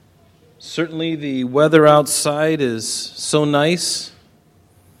Certainly the weather outside is so nice.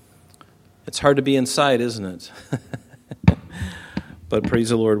 It's hard to be inside, isn't it? But praise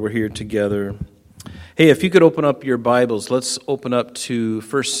the Lord, we're here together. Hey, if you could open up your Bibles, let's open up to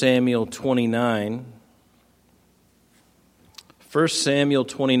 1 Samuel 29. 1 Samuel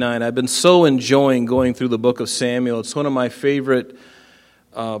 29. I've been so enjoying going through the book of Samuel. It's one of my favorite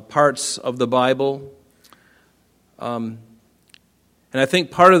parts of the Bible. And I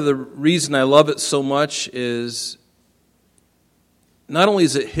think part of the reason I love it so much is not only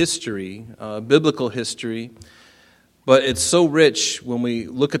is it history, biblical history, but it's so rich when we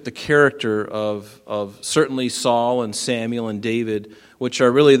look at the character of certainly Saul and Samuel and David, which are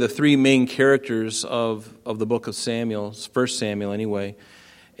really the three main characters of the book of Samuel, 1 Samuel anyway.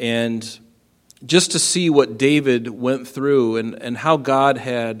 And just to see what David went through and how God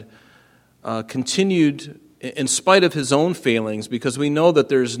had continued in spite of his own failings, because we know that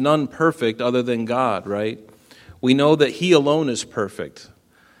there's none perfect other than God, right? We know that he alone is perfect.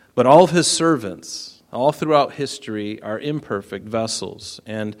 But all of his servants, all throughout history, are imperfect vessels.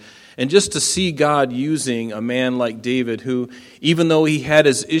 And just to see God using a man like David, who, even though he had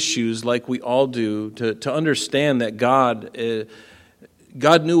his issues like we all do, to understand that God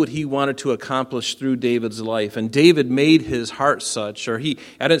knew what he wanted to accomplish through David's life. And David made his heart such, I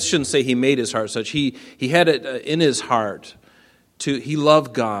shouldn't say he made his heart such, he had it in his heart. He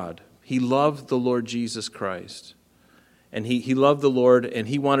loved God. He loved the Lord Jesus Christ. And he loved the Lord, and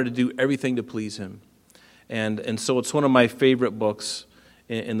he wanted to do everything to please him. And so it's one of my favorite books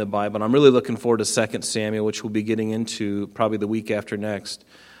in the Bible. And I'm really looking forward to 2 Samuel, which we'll be getting into probably the week after next.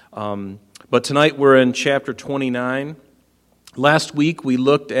 But tonight we're in chapter 29. Last week we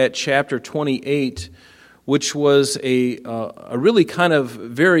looked at chapter 28, which was a really kind of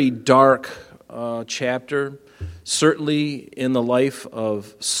very dark chapter, certainly in the life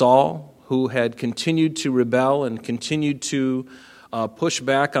of Saul, who had continued to rebel and continued to push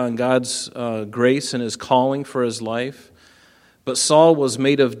back on God's grace and his calling for his life. But Saul was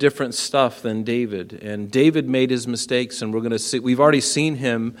made of different stuff than David, and David made his mistakes, and we've already seen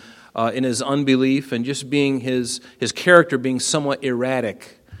him in his unbelief and just being his character being somewhat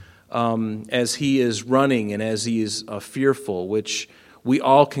erratic as he is running and as he is fearful, which we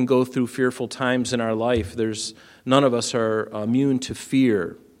all can go through fearful times in our life. None of us are immune to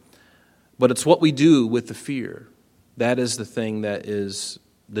fear, but it's what we do with the fear. That is the thing that is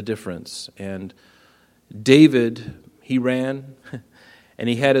the difference. And David, he ran and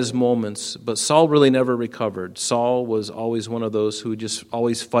he had his moments, but Saul really never recovered. Saul was always one of those who just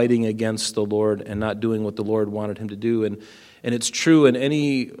always fighting against the Lord and not doing what the Lord wanted him to do. And it's true in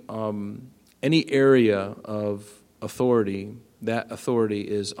any area of authority, that authority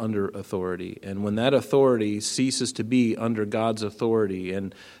is under authority. And when that authority ceases to be under God's authority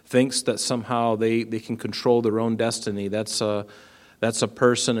and thinks that somehow they can control their own destiny, that's a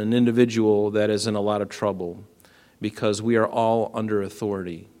person, an individual that is in a lot of trouble. Because we are all under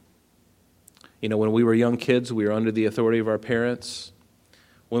authority. You know, when we were young kids, we were under the authority of our parents.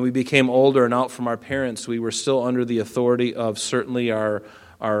 When we became older and out from our parents, we were still under the authority of certainly our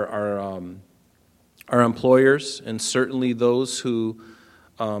employers, and certainly those who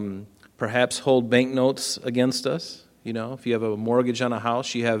perhaps hold banknotes against us. You know, if you have a mortgage on a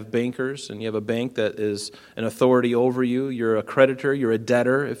house, you have bankers, and you have a bank that is an authority over you. You're a creditor, you're a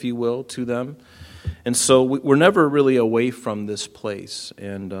debtor, if you will, to them. And so we're never really away from this place.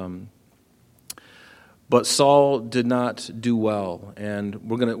 But Saul did not do well, and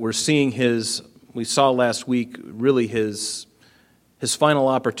we're seeing we saw last week really his final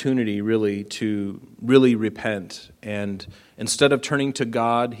opportunity really to really repent. And instead of turning to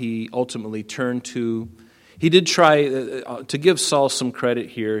God, he ultimately turned to. He did try to give Saul some credit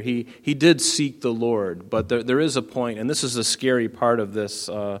here. He did seek the Lord, but there is a point, and this is the scary part of this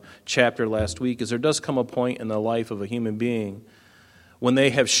chapter last week, is there does come a point in the life of a human being when they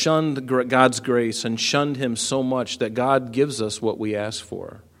have shunned God's grace and shunned him so much that God gives us what we ask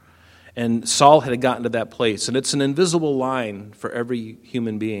for. And Saul had gotten to that place, and it's an invisible line for every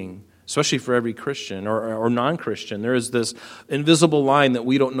human being, especially for every Christian or non-Christian. There is this invisible line that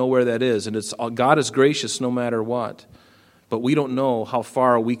we don't know where that is, and God is gracious no matter what. But we don't know how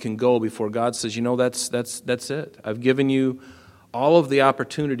far we can go before God says, you know, that's it. I've given you all of the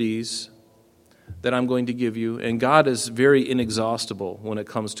opportunities that I'm going to give you, and God is very inexhaustible when it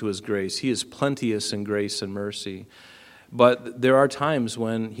comes to his grace. He is plenteous in grace and mercy. But there are times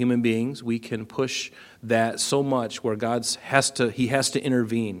when human beings, we can push that so much where he has to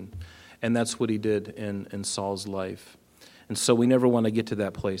intervene. And that's what he did in Saul's life. And so we never want to get to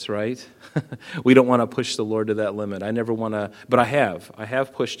that place, right? We don't want to push the Lord to that limit. I never want to, but I have. I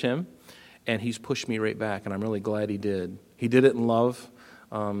have pushed him. and he's pushed me right back, and I'm really glad he did. He did it in love.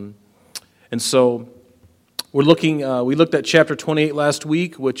 And so we looked at chapter 28 last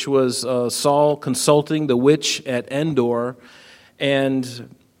week, which was Saul consulting the witch at Endor.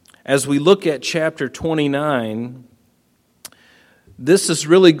 And as we look at chapter 29, this is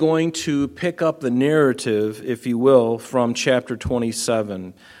really going to pick up the narrative, if you will, from chapter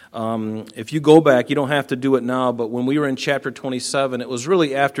 27. If you go back, you don't have to do it now, but when we were in chapter 27, it was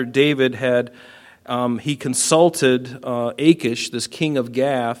really after David had, he consulted Achish, this king of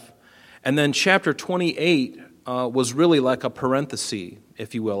Gath, and then chapter 28 was really like a parenthesis,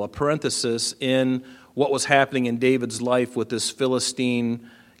 if you will, a parenthesis in what was happening in David's life with this Philistine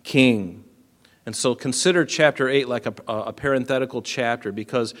king. And so consider chapter 8 like a parenthetical chapter,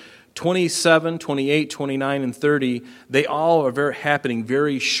 because 27, 28, 29, and 30, they all are happening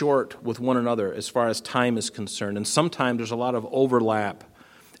very short with one another as far as time is concerned. And sometimes there's a lot of overlap,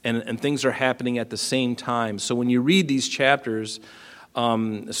 and things are happening at the same time. So when you read these chapters,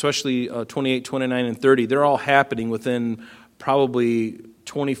 especially 28, 29, and 30, they're all happening within probably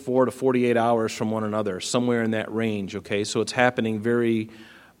 24 to 48 hours from one another, somewhere in that range, okay? So it's happening very...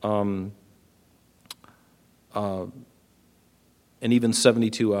 and even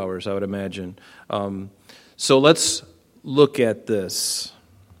 72 hours, I would imagine. So let's look at this.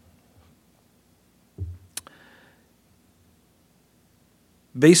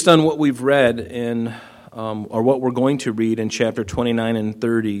 Based on what we've read in, or what we're going to read in chapter 29 and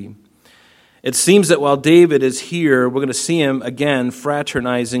 30, it seems that while David is here, we're going to see him again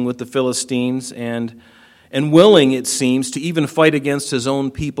fraternizing with the Philistines and willing, it seems, to even fight against his own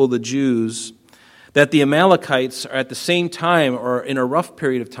people, the Jews. That the Amalekites are at the same time, or in a rough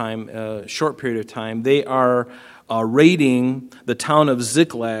period of time, short period of time, they are raiding the town of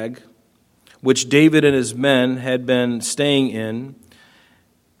Ziklag, which David and his men had been staying in,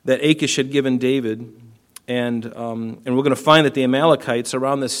 that Achish had given David. And we're going to find that the Amalekites,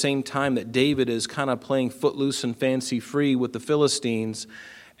 around the same time that David is kind of playing footloose and fancy-free with the Philistines,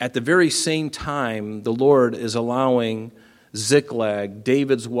 at the very same time, the Lord is allowing Ziklag,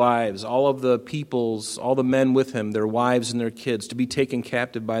 David's wives, all of the peoples, all the men with him, their wives and their kids, to be taken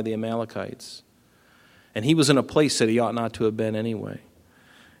captive by the Amalekites. And he was in a place that he ought not to have been anyway.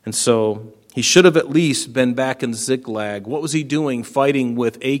 And so he should have at least been back in Ziklag. What was he doing fighting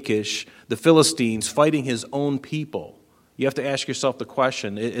with Achish, the Philistines, fighting his own people? You have to ask yourself the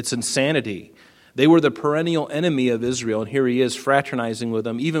question. It's insanity. They were the perennial enemy of Israel, and here he is fraternizing with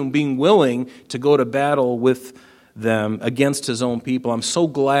them, even being willing to go to battle with them against his own people. I'm so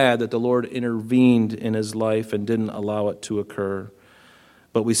glad that the Lord intervened in his life and didn't allow it to occur.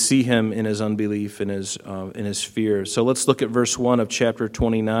 But we see him in his unbelief, in his fear. So let's look at verse 1 of chapter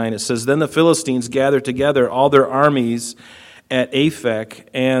 29. It says, "Then the Philistines gathered together all their armies at Aphek,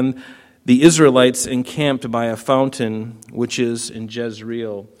 and the Israelites encamped by a fountain which is in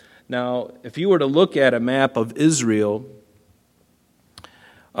Jezreel." Now, if you were to look at a map of Israel,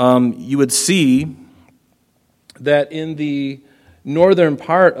 you would see that in the northern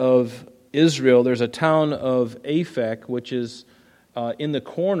part of Israel, there's a town of Aphek, which is in the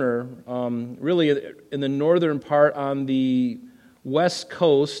corner, really in the northern part on the west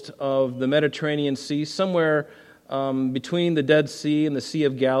coast of the Mediterranean Sea, somewhere between the Dead Sea and the Sea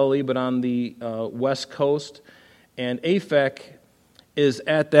of Galilee, but on the west coast. And Aphek is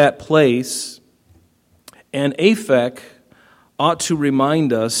at that place, and Aphek ought to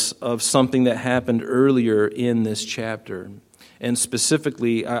remind us of something that happened earlier in this chapter. And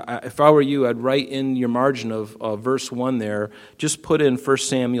specifically, if I were you, I'd write in your margin of verse 1 there, just put in 1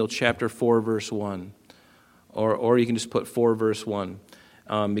 Samuel chapter 4, verse 1. Or you can just put 4, verse 1.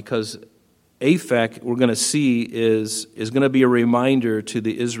 Because Aphek, we're going to see, is going to be a reminder to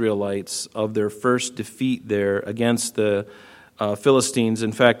the Israelites of their first defeat there against the Philistines.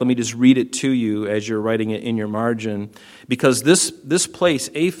 In fact, let me just read it to you as you're writing it in your margin. Because this place,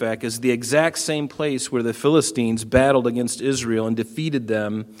 Aphek, is the exact same place where the Philistines battled against Israel and defeated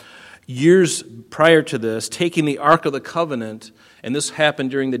them years prior to this, taking the Ark of the Covenant. And this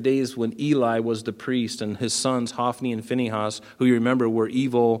happened during the days when Eli was the priest and his sons, Hophni and Phinehas, who you remember were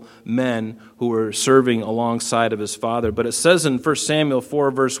evil men who were serving alongside of his father. But it says in 1 Samuel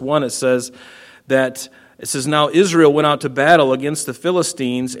 4, verse 1, it says, "Now Israel went out to battle against the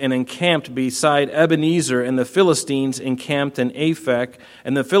Philistines and encamped beside Ebenezer, and the Philistines encamped in Aphek,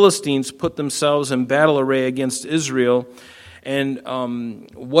 and the Philistines put themselves in battle array against Israel." And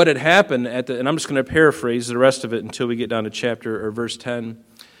what had happened and I'm just going to paraphrase the rest of it until we get down to chapter or verse 10.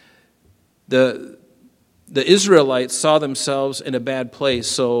 The Israelites saw themselves in a bad place,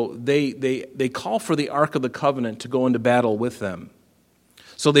 so they call for the Ark of the Covenant to go into battle with them.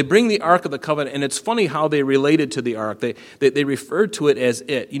 So they bring the Ark of the Covenant, and it's funny how they related to the Ark. They referred to it as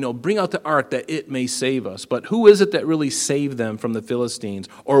it. Bring out the Ark that it may save us. But who is it that really saved them from the Philistines,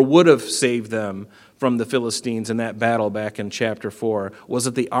 or would have saved them from the Philistines in that battle back in chapter 4? Was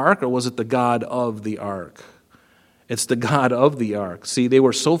it the Ark, or was it the God of the Ark? It's the God of the Ark. See, they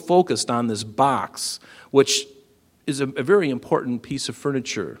were so focused on this box, which is a very important piece of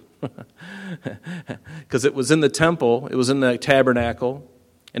furniture, because it was in the temple, it was in the tabernacle,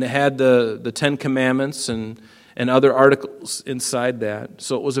 and it had the Ten Commandments and other articles inside that.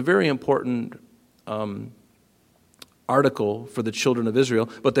 So it was a very important article for the children of Israel,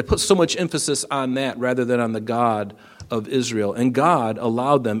 but they put so much emphasis on that rather than on the God of Israel. And God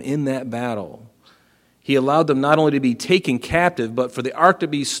allowed them in that battle. He allowed them not only to be taken captive, but for the ark to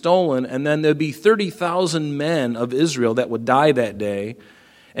be stolen, and then there'd be 30,000 men of Israel that would die that day.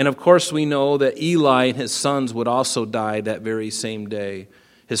 And of course we know that Eli and his sons would also die that very same day.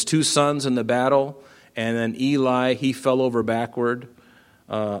 His 2 sons in the battle, and then Eli, he fell over backward.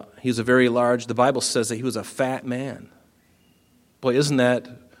 He was the Bible says that he was a fat man. Boy, isn't that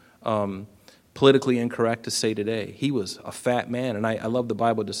politically incorrect to say today? He was a fat man, and I love the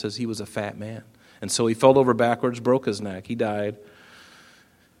Bible that says he was a fat man. And so he fell over backwards, broke his neck, he died.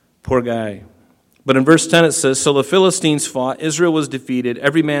 Poor guy. But in verse 10 it says, "So the Philistines fought, Israel was defeated,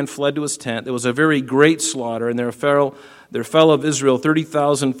 every man fled to his tent. There was a very great slaughter, and there fell of Israel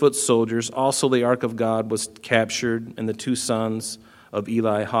 30,000 foot soldiers. Also the ark of God was captured, and the 2 sons of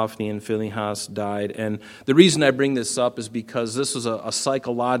Eli, Hophni and Phinehas, died." And the reason I bring this up is because this is a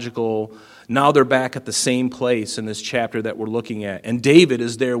psychological, now they're back at the same place in this chapter that we're looking at. And David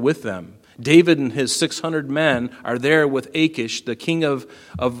is there with them. David and his 600 men are there with Achish, the king of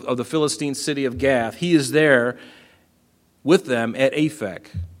the Philistine city of Gath. He is there with them at Aphek.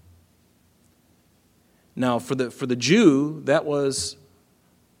 Now, for the Jew, that was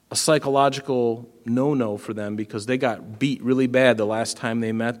a psychological no-no for them because they got beat really bad the last time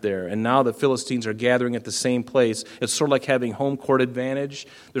they met there. And now the Philistines are gathering at the same place. It's sort of like having home court advantage.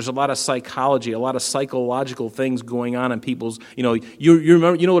 There's a lot of psychology, a lot of psychological things going on in people's, you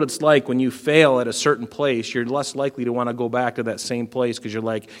remember, you know what it's like when you fail at a certain place, you're less likely to want to go back to that same place because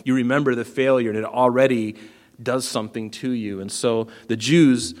you remember the failure and it already does something to you. And so the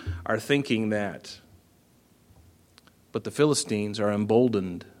Jews are thinking that. But the Philistines are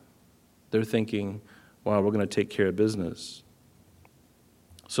emboldened. They're thinking, wow, we're going to take care of business.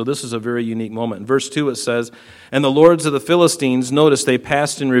 So this is a very unique moment. In verse 2 it says, "And the lords of the Philistines, notice they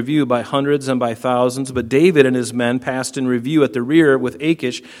passed in review by hundreds and by thousands, but David and his men passed in review at the rear with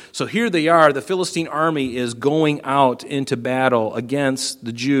Achish." So here they are, the Philistine army is going out into battle against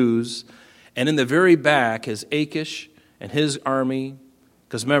the Jews, and in the very back is Achish and his army.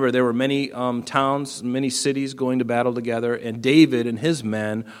 Because remember, there were many towns, many cities going to battle together, and David and his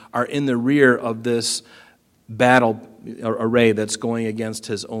men are in the rear of this battle array that's going against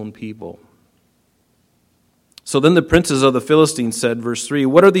his own people. So then the princes of the Philistines said, verse 3,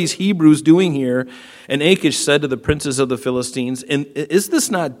 "What are these Hebrews doing here?" And Achish said to the princes of the Philistines, "And is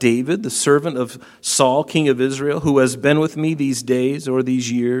this not David, the servant of Saul, king of Israel, who has been with me these days or these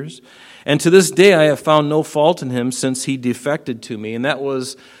years? And to this day I have found no fault in him since he defected to me." And that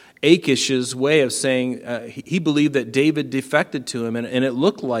was Achish's way of saying he believed that David defected to him, and it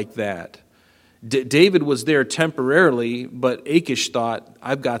looked like that. David was there temporarily, but Achish thought,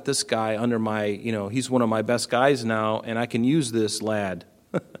 I've got this guy under my, he's one of my best guys now, and I can use this lad,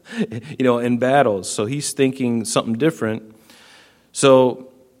 in battles. So he's thinking something different. So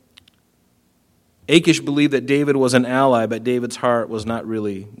Achish believed that David was an ally, but David's heart was not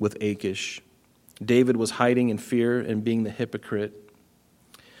really with Achish. David was hiding in fear and being the hypocrite.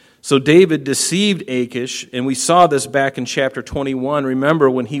 So David deceived Achish, and we saw this back in chapter 21. Remember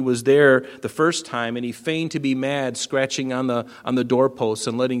when he was there the first time, and he feigned to be mad, scratching on the doorposts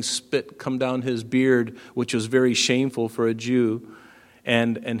and letting spit come down his beard, which was very shameful for a Jew.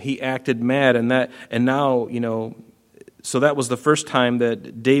 And he acted mad, so that was the first time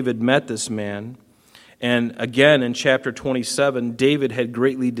that David met this man. And again, in chapter 27, David had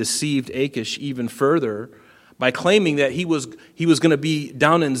greatly deceived Achish even further by claiming that he was going to be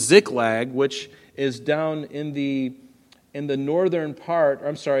down in Ziklag, which is down in the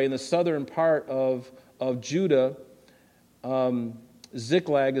southern part of Judah.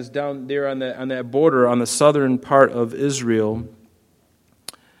 Ziklag is down there on that border on the southern part of Israel.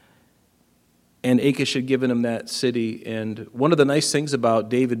 And Achish had given him that city. And one of the nice things about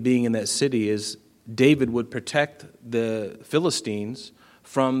David being in that city is David would protect the Philistines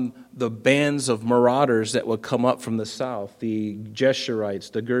from the bands of marauders that would come up from the south, the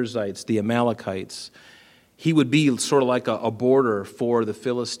Geshurites, the Girzites, the Amalekites. he would be sort of like a border for the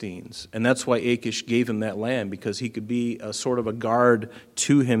Philistines. And that's why Achish gave him that land, because he could be a sort of a guard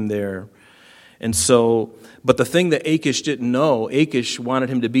to him there. And so, but the thing that Achish didn't know, Achish wanted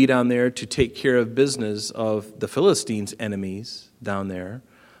him to be down there to take care of business of the Philistines' enemies down there.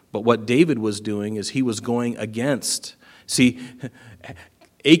 But what David was doing is he was going against. See,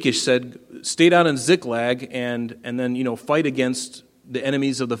 Achish said, stay down in Ziklag and then, fight against the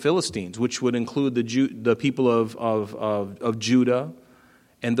enemies of the Philistines, which would include the people of Judah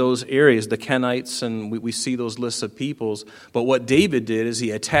and those areas, the Kenites, and we see those lists of peoples. But what David did is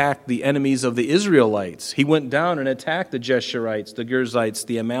he attacked the enemies of the Israelites. He went down and attacked the Jeshurites, the Girzites,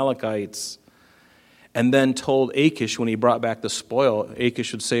 the Amalekites, and then told Achish when he brought back the spoil,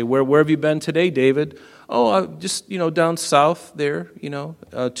 Achish would say, where have you been today, David? Oh, just, down south there,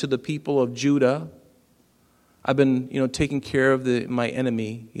 to the people of Judah. I've been, taking care of my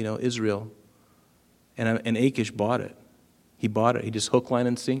enemy, Israel. And Achish bought it. He bought it. He just hook, line,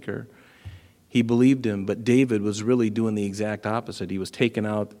 and sinker. He believed him, but David was really doing the exact opposite. He was taking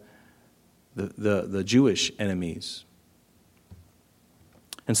out the Jewish enemies.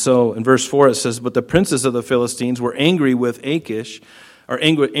 And so in verse 4 it says, but the princes of the Philistines were angry with Achish, or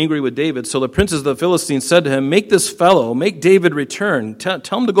angry with David. So the princes of the Philistines said to him, make David return. Tell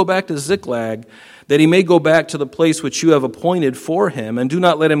him to go back to Ziklag, that he may go back to the place which you have appointed for him, and do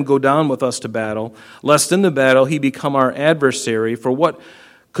not let him go down with us to battle, lest in the battle he become our adversary. For what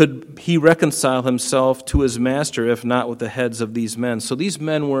could he reconcile himself to his master, if not with the heads of these men? So these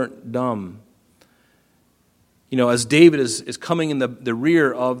men weren't dumb. As David is coming in the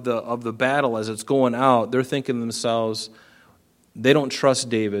rear of the battle as it's going out, they're thinking to themselves, they don't trust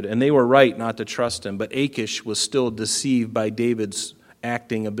David, and they were right not to trust him, but Achish was still deceived by David's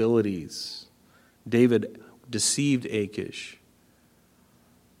acting abilities. David deceived Achish.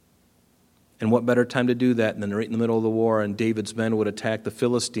 And what better time to do that than right in the middle of the war, and David's men would attack the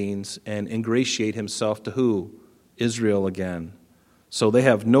Philistines and ingratiate himself to who? Israel again. So they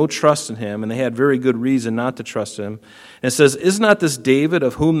have no trust in him, and they had very good reason not to trust him. And it says, is not this David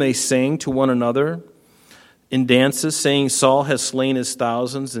of whom they sang to one another in dances, saying, Saul has slain his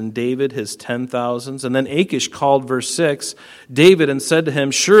thousands, and David his 10,000s? And then Achish called, verse 6, David, and said to him,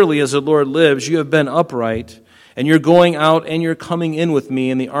 surely as the Lord lives, you have been upright, and your going out and your coming in with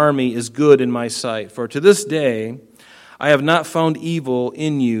me in the army is good in my sight. For to this day I have not found evil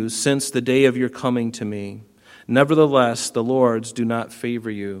in you since the day of your coming to me. Nevertheless, the Lord's do not favor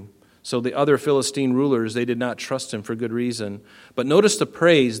you. So the other Philistine rulers, they did not trust him for good reason. But notice the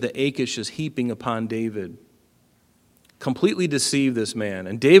praise that Achish is heaping upon David. Completely deceived this man.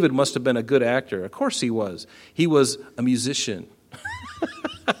 And David must have been a good actor. Of course he was. He was a musician.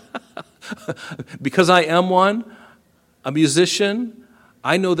 Because I am a musician,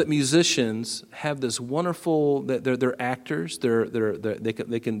 I know that musicians have this wonderful, they're actors, they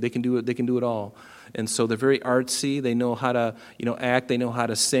can do it all. And so they're very artsy. They know how to, act. They know how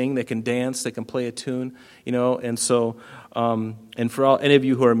to sing. They can dance. They can play a tune, And so, and for any of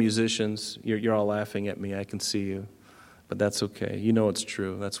you who are musicians, you're all laughing at me. I can see you, but that's okay. It's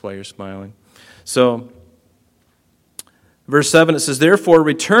true. That's why you're smiling. So, verse 7, it says, therefore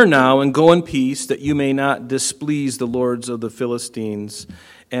return now and go in peace, that you may not displease the lords of the Philistines.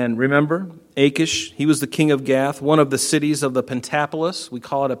 And remember, Achish, he was the king of Gath, one of the cities of the Pentapolis. We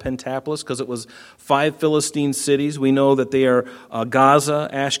call it a Pentapolis because it was 5 Philistine cities. We know that they are Gaza,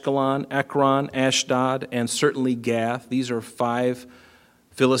 Ashkelon, Ekron, Ashdod, and certainly Gath. These are 5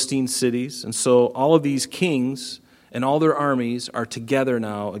 Philistine cities. And so all of these kings and all their armies are together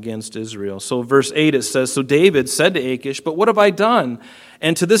now against Israel. So verse 8 it says, so David said to Achish, but what have I done?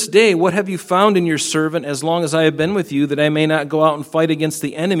 And to this day, what have you found in your servant as long as I have been with you, that I may not go out and fight against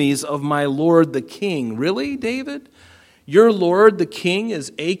the enemies of my lord the king? Really, David? Your lord the king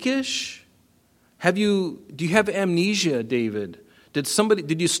is Achish? Do you have amnesia, David? Did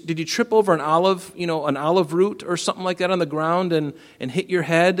you trip over an olive root or something like that on the ground and hit your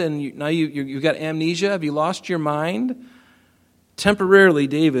head, and now you've got amnesia? Have you lost your mind? Temporarily,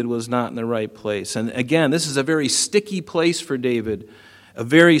 David was not in the right place. And again, this is a very sticky place for David. A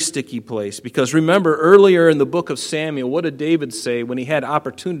very sticky place. Because remember, earlier in the book of Samuel, what did David say when he had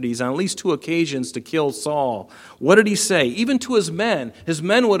opportunities on at least 2 occasions to kill Saul? What did he say? Even to his men. His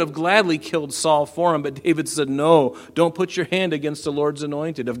men would have gladly killed Saul for him, but David said, no, don't put your hand against the Lord's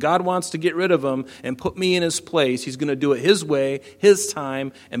anointed. If God wants to get rid of him and put me in his place, he's going to do it his way, his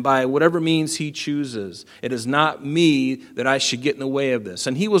time, and by whatever means he chooses. It is not me that I should get in the way of this.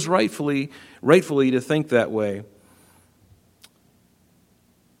 And he was rightfully to think that way.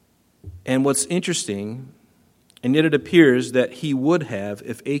 And what's interesting, and yet it appears that he would have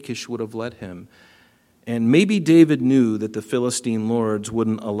if Achish would have let him. And maybe David knew that the Philistine lords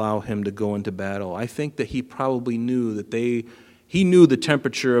wouldn't allow him to go into battle. I think that he probably knew that he knew the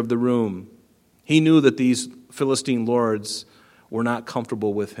temperature of the room. He knew that these Philistine lords were not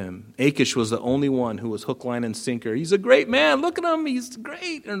comfortable with him. Achish was the only one who was hook, line, and sinker. He's a great man. Look at him. He's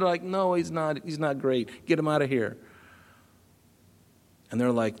great. And they're like, no, he's not. He's not great. Get him out of here. And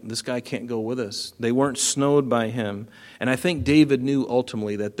they're like, this guy can't go with us. They weren't snowed by him. And I think David knew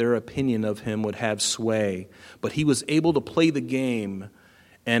ultimately that their opinion of him would have sway. But he was able to play the game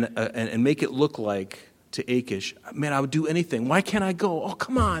and make it look like to Achish, man, I would do anything. Why can't I go? Oh,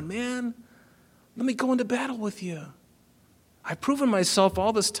 come on, man. Let me go into battle with you. I've proven myself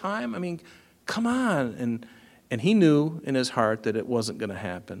all this time. I mean, come on. And he knew in his heart that it wasn't going to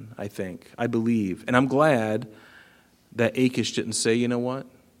happen, I think. I believe. And I'm glad that Achish didn't say, you know what?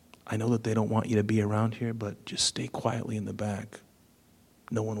 I know that they don't want you to be around here, but just stay quietly in the back.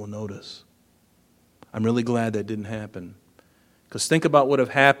 No one will notice. I'm really glad that didn't happen. Because think about what would have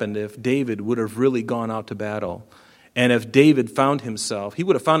happened if David would have really gone out to battle. And if David he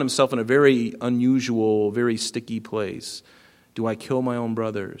would have found himself in a very unusual, very sticky place. Do I kill my own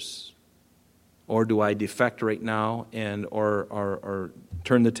brothers? Or do I defect right now or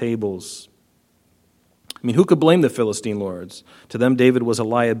turn the tables? I mean, who could blame the Philistine lords? To them, David was a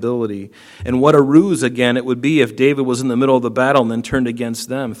liability. And what a ruse, again, it would be if David was in the middle of the battle and then turned against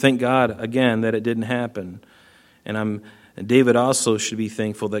them. Thank God, again, that it didn't happen. And David also should be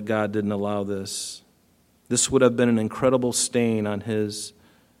thankful that God didn't allow this. This would have been an incredible stain on his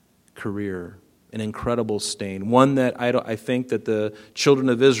career, an incredible stain, one that I think that the children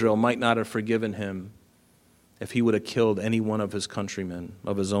of Israel might not have forgiven him if he would have killed any one of his countrymen,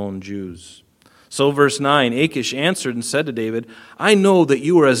 of his own Jews. So verse 9, Achish answered and said to David, I know that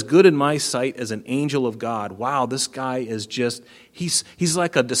you are as good in my sight as an angel of God. Wow, this guy is he's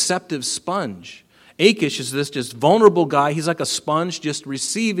like a deceptive sponge. Achish is this just vulnerable guy. He's like a sponge just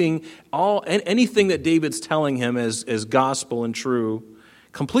receiving anything that David's telling him as gospel and true,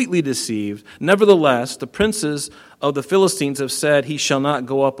 completely deceived. Nevertheless, the princes of the Philistines have said, he shall not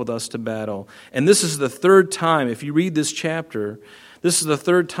go up with us to battle. And this is the third time, if you read this chapter, this is the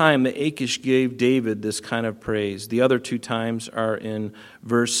third time that Achish gave David this kind of praise. The other two times are in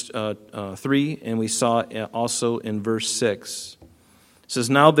verse 3, and we saw it also in verse 6. It says,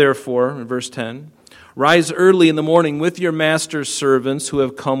 now therefore, in verse 10, rise early in the morning with your master's servants who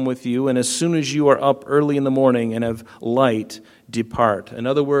have come with you, and as soon as you are up early in the morning and have light, depart. In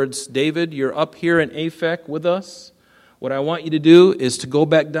other words, David, you're up here in Aphek with us. What I want you to do is to go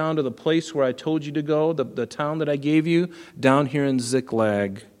back down to the place where I told you to go, the town that I gave you, down here in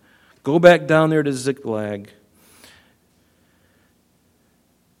Ziklag. Go back down there to Ziklag.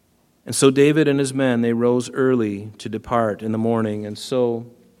 And so David and his men, they rose early to depart in the morning, and so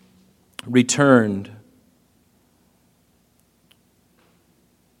returned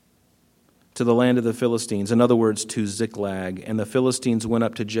to the land of the Philistines, in other words, to Ziklag, and the Philistines went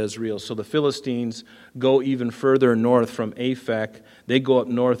up to Jezreel. So the Philistines go even further north from Aphek. They go up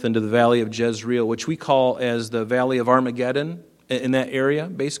north into the valley of Jezreel, which we call as the Valley of Armageddon in that area.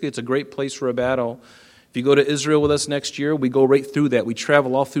 Basically, it's a great place for a battle. If you go to Israel with us next year, we go right through that. We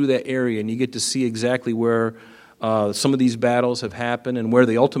travel all through that area, and you get to see exactly where some of these battles have happened and where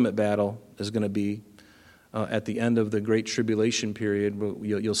the ultimate battle is going to be. At the end of the Great Tribulation period,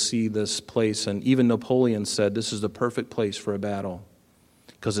 you'll see this place. And even Napoleon said this is the perfect place for a battle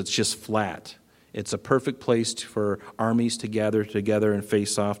because it's just flat. It's a perfect place for armies to gather together and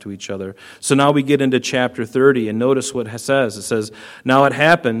face off to each other. So now we get into chapter 30, and notice what it says. It says, now it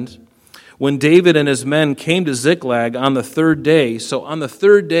happened when David and his men came to Ziklag on the third day. So on the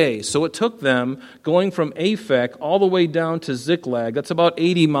third day, so it took them going from Aphek all the way down to Ziklag. That's about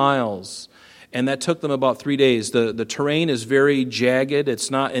 80 miles. And that took them about 3 days. The terrain is very jagged.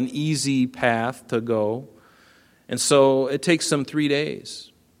 It's not an easy path to go. And so it takes them 3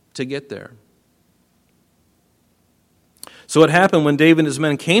 days to get there. So it happened when David and his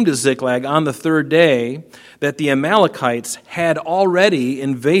men came to Ziklag on the third day that the Amalekites had already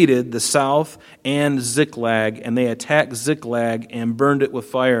invaded the south and Ziklag, and they attacked Ziklag and burned it with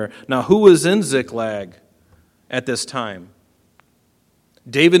fire. Now, who was in Ziklag at this time?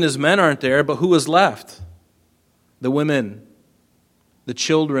 David and his men aren't there, but who was left? The women, the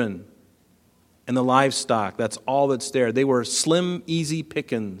children, and the livestock. That's all that's there. They were slim, easy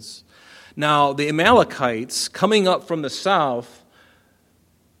pickings. Now, the Amalekites coming up from the south,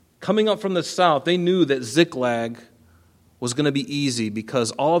 they knew that Ziklag was going to be easy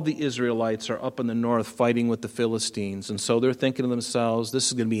because all of the Israelites are up in the north fighting with the Philistines. And so they're thinking to themselves, this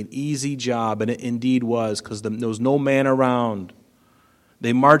is going to be an easy job. And it indeed was because there was no man around.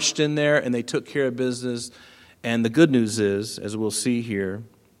 They marched in there and they took care of business. And the good news is, as we'll see here,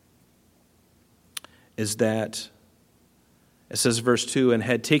 is that it says, verse 2, and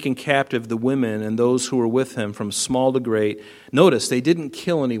had taken captive the women and those who were with him from small to great. Notice, they didn't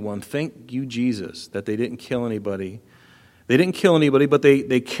kill anyone. Thank you, Jesus, that they didn't kill anybody. They didn't kill anybody, but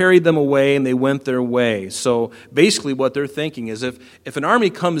they carried them away and they went their way. So basically what they're thinking is if an army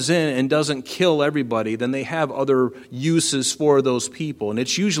comes in and doesn't kill everybody, then they have other uses for those people, and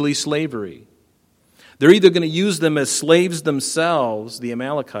it's usually slavery. They're either going to use them as slaves themselves, the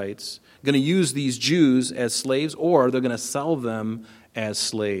Amalekites, going to use these Jews as slaves, or they're going to sell them as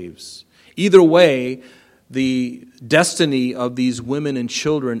slaves. Either way, the destiny of these women and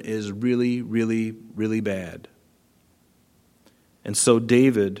children is really, really, really bad. And so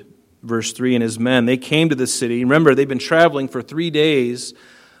David, verse 3, and his men, they came to the city. Remember, they've been traveling for 3 days,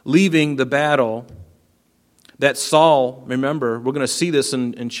 leaving the battle. That Saul, remember, we're going to see this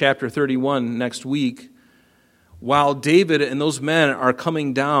in chapter 31 next week. While David and those men are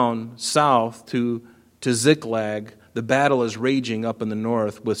coming down south to Ziklag, the battle is raging up in the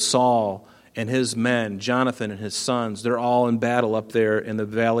north with Saul and his men, Jonathan and his sons. They're all in battle up there in the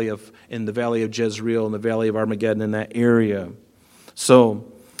valley of Jezreel, in the valley of Armageddon, in that area.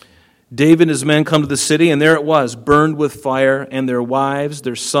 So David and his men come to the city, and there it was, burned with fire, and their wives,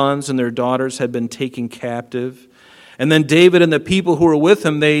 their sons, and their daughters had been taken captive. And then David and the people who were with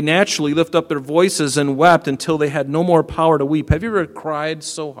him, they naturally lift up their voices and wept until they had no more power to weep. Have you ever cried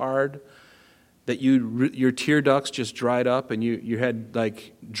so hard that your tear ducts just dried up and you had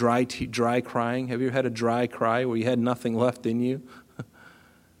like dry crying? Have you ever had a dry cry where you had nothing left in you?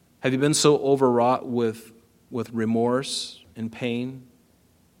 Have you been so overwrought with remorse and pain?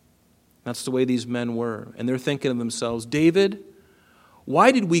 That's the way these men were. And they're thinking to themselves, David,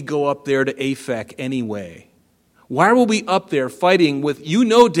 why did we go up there to Aphek anyway? Why were we up there fighting with,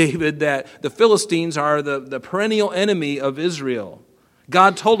 David, that the Philistines are the perennial enemy of Israel.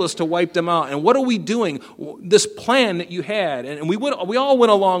 God told us to wipe them out. And what are we doing? This plan that you had, and we all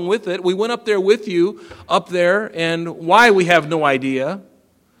went along with it. We went up there with you, up there, and why we have no idea.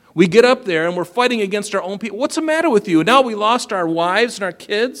 We get up there and we're fighting against our own people. What's the matter with you? Now we lost our wives and our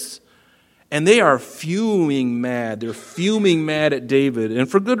kids. And they are fuming mad. They're fuming mad at David. And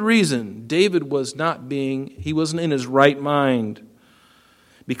for good reason. David he wasn't in his right mind.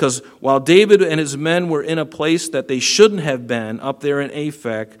 Because while David and his men were in a place that they shouldn't have been, up there in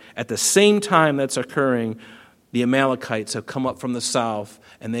Aphek, at the same time that's occurring, the Amalekites have come up from the south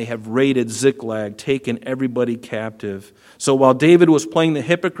and they have raided Ziklag, taken everybody captive. So while David was playing the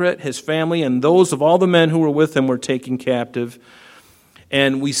hypocrite, his family and those of all the men who were with him were taken captive.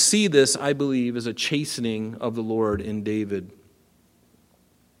 And we see this, I believe, as a chastening of the Lord in David.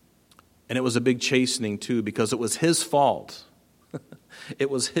 And it was a big chastening, too, because it was his fault. It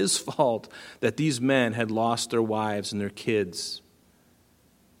was his fault that these men had lost their wives and their kids.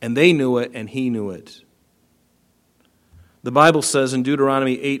 And they knew it, and he knew it. The Bible says in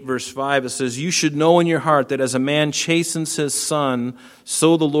Deuteronomy 8, verse 5, it says, you should know in your heart that as a man chastens his son,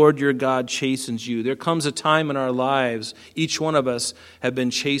 so the Lord your God chastens you. There comes a time in our lives, each one of us have been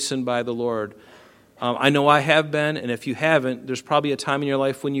chastened by the Lord. I know I have been, and if you haven't, there's probably a time in your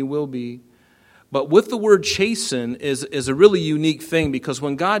life when you will be. But with the word chasten is a really unique thing, because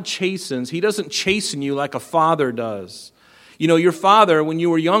when God chastens, he doesn't chasten you like a father does. Your father, when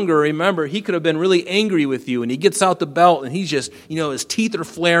you were younger, remember, he could have been really angry with you, and he gets out the belt, and he's just, his teeth are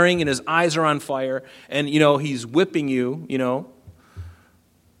flaring, and his eyes are on fire, and, he's whipping you,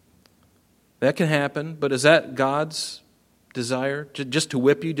 That can happen, but is that God's desire, just to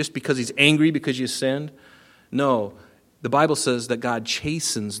whip you, just because he's angry because you sinned? No. The Bible says that God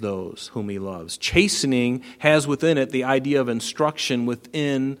chastens those whom he loves. Chastening has within it the idea of instruction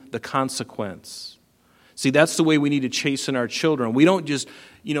within the consequence. See, that's the way we need to chasten our children. We don't just,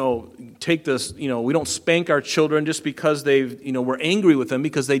 take this, we don't spank our children just because we're angry with them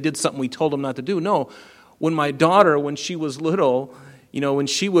because they did something we told them not to do. No, when my daughter, when she was little, when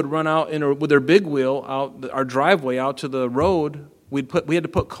she would run out with her big wheel out our driveway out to the road, we had to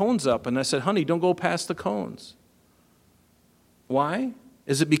put cones up. And I said, honey, don't go past the cones. Why?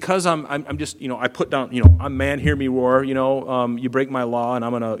 Is it because I'm just, I put down, I'm man, hear me roar, you break my law and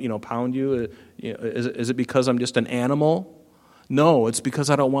I'm going to, pound you? Is it because I'm just an animal? No, it's because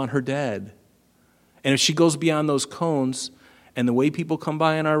I don't want her dead. And if she goes beyond those cones, and the way people come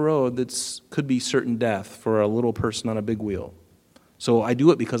by on our road, that could be certain death for a little person on a big wheel. So I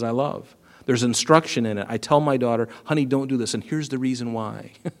do it because I love. There's instruction in it. I tell my daughter, honey, don't do this, and here's the reason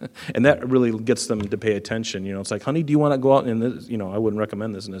why. And that really gets them to pay attention. It's like, honey, do you want to go out and this? I wouldn't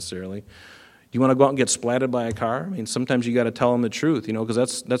recommend this necessarily. Do you want to go out and get splatted by a car? I mean, sometimes you got to tell them the truth,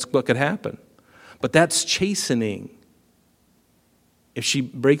 because that's what could happen. But that's chastening. If she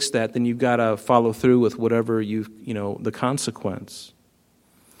breaks that, then you've got to follow through with whatever the consequence.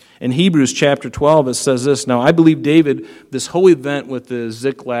 In Hebrews chapter 12, it says this, "Now I believe David, this whole event with the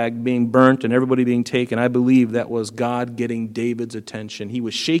Ziklag being burnt and everybody being taken, I believe that was God getting David's attention. He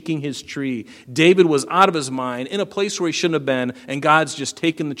was shaking his tree. David was out of his mind, in a place where he shouldn't have been, and God's just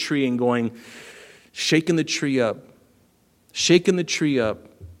taking the tree and going, shaking the tree up,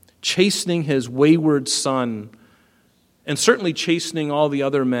 chastening his wayward son, and certainly chastening all the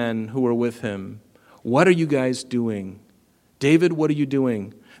other men who were with him. What are you guys doing? David, what are you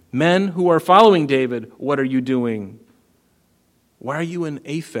doing? Men who are following David, what are you doing? Why are you in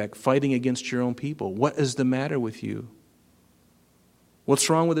Aphek fighting against your own people? What is the matter with you? What's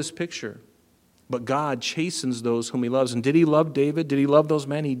wrong with this picture? But God chastens those whom he loves. And did he love David? Did he love those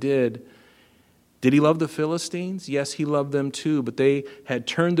men? He did. Did he love the Philistines? Yes, he loved them too, but they had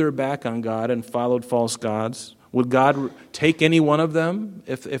turned their back on God and followed false gods. Would God take any one of them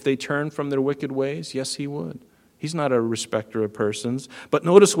if they turned from their wicked ways? Yes, he would. He's not a respecter of persons. But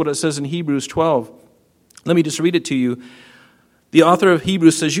notice what it says in Hebrews 12. Let me just read it to you. The author of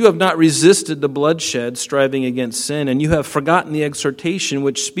Hebrews says, "You have not resisted the bloodshed, striving against sin, and you have forgotten the exhortation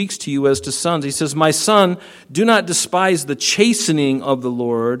which speaks to you as to sons." He says, "My son, do not despise the chastening of the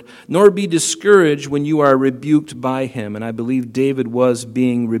Lord, nor be discouraged when you are rebuked by him." And I believe David was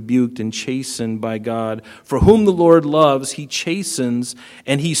being rebuked and chastened by God. "For whom the Lord loves, he chastens,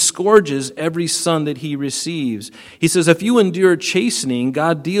 and he scourges every son that he receives." He says, if you endure chastening,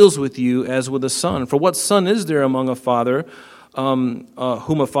 God deals with you as with a son. For what son is there among a father whom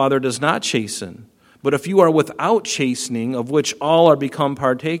a father does not chasten? But if you are without chastening, of which all are become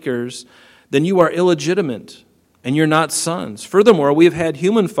partakers, then you are illegitimate, and you're not sons. Furthermore, we have had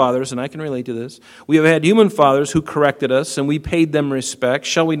human fathers, and I can relate to this, we have had human fathers who corrected us, and we paid them respect.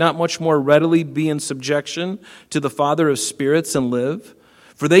 Shall we not much more readily be in subjection to the Father of spirits and live?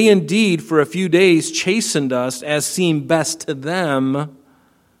 For they indeed for a few days chastened us as seemed best to them,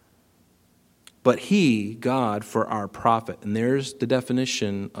 but he, God, for our profit. And there's the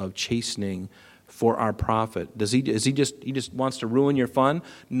definition of chastening, for our profit. He just wants to ruin your fun?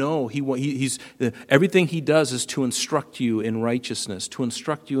 No, he's everything he does is to instruct you in righteousness, to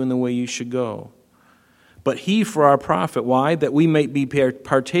instruct you in the way you should go. But he for our profit. Why? That we might be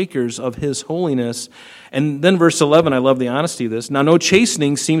partakers of his holiness. And then verse 11, I love the honesty of this. Now no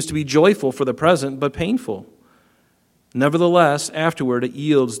chastening seems to be joyful for the present, but painful. Nevertheless, afterward it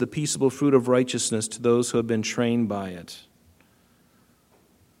yields the peaceable fruit of righteousness to those who have been trained by it.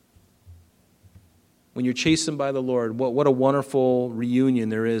 When you're chastened by the Lord, what a wonderful reunion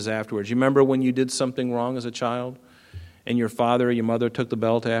there is afterwards. You remember when you did something wrong as a child and your father or your mother took the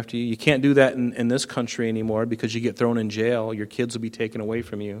belt after you? You can't do that in this country anymore because you get thrown in jail. Your kids will be taken away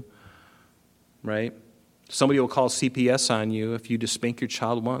from you, right? Somebody will call CPS on you if you just spank your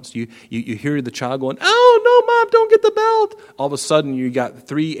child once. You hear the child going, "Oh, no, Mom, don't get the belt." All of a sudden, you got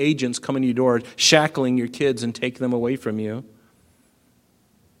 3 agents coming to your door, shackling your kids and taking them away from you.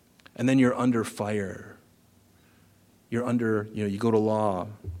 And then you're under fire. You're under, you go to law.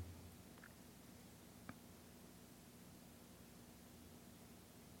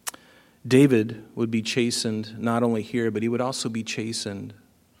 David would be chastened not only here, but he would also be chastened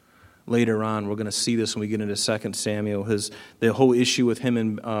later on. We're going to see this when we get into 2 Samuel. The whole issue with him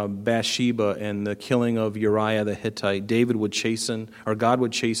and Bathsheba and the killing of Uriah the Hittite. God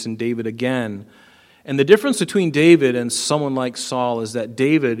would chasten David again. And the difference between David and someone like Saul is that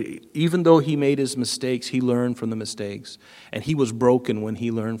David, even though he made his mistakes, he learned from the mistakes. And he was broken when he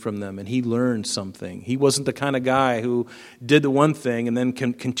learned from them, and he learned something. He wasn't the kind of guy who did the one thing and then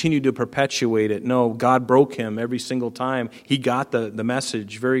continued to perpetuate it. No, God broke him every single time. He got the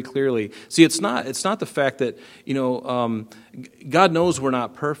message very clearly. See, it's not the fact that, God knows we're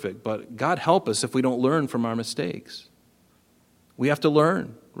not perfect, but God help us if we don't learn from our mistakes. We have to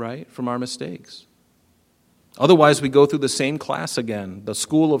learn, right, from our mistakes. Otherwise, we go through the same class again, the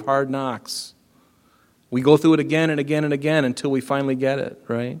school of hard knocks. We go through it again and again and again until we finally get it,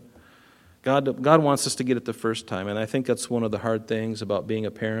 right? God wants us to get it the first time, and I think that's one of the hard things about being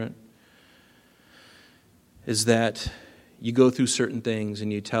a parent, is that you go through certain things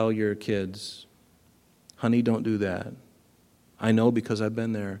and you tell your kids, "Honey, don't do that. I know because I've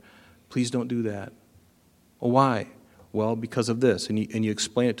been there. Please don't do that." Well, why? Well, because of this, and you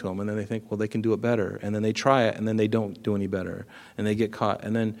explain it to them, and then they think, well, they can do it better, and then they try it, and then they don't do any better, and they get caught,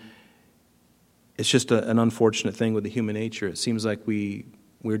 and then it's just an unfortunate thing with the human nature. It seems like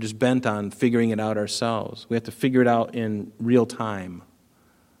we're just bent on figuring it out ourselves. We have to figure it out in real time.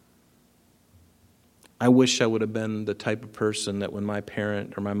 I wish I would have been the type of person that when my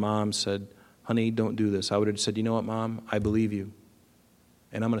parent or my mom said, honey, don't do this, I would have said, you know what, Mom, I believe you.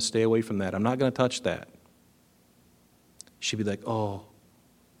 And I'm going to stay away from that. I'm not going to touch that. She'd be like, oh,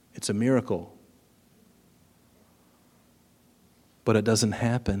 it's a miracle. But it doesn't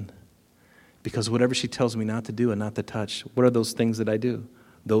happen. Because whatever she tells me not to do and not to touch, what are those things that I do?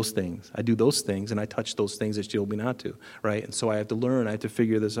 Those things. I do those things and I touch those things that she told me not to, right? And so I have to learn, I have to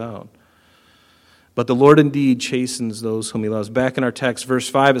figure this out. But the Lord indeed chastens those whom he loves. Back in our text, verse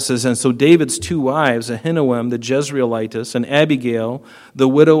 5, it says, and so David's 2 wives, Ahinoam the Jezreelitess and Abigail, the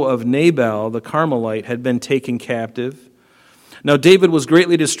widow of Nabal the Carmelite, had been taken captive. Now David was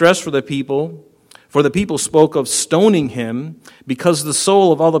greatly distressed for the people spoke of stoning him, because the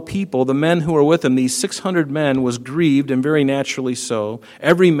soul of all the people, the men who were with him, these 600 men, was grieved, and very naturally so,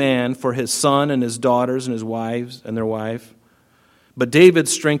 every man for his son and his daughters and his wives and their wife. But David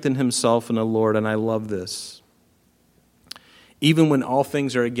strengthened himself in the Lord, and I love this. Even when all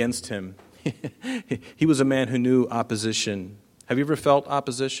things are against him, he was a man who knew opposition. Have you ever felt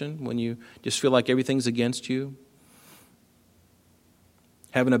opposition when you just feel like everything's against you?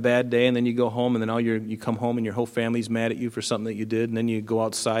 Having a bad day, and then you go home, and then you come home and your whole family's mad at you for something that you did, and then you go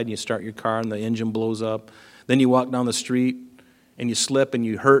outside and you start your car and the engine blows up. Then you walk down the street and you slip and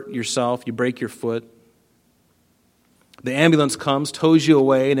you hurt yourself, you break your foot. The ambulance comes, tows you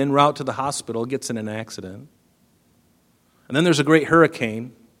away, and en route to the hospital gets in an accident. And then there's a great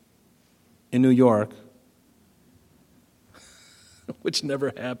hurricane in New York, which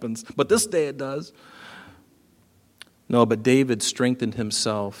never happens, but this day it does. No, but David strengthened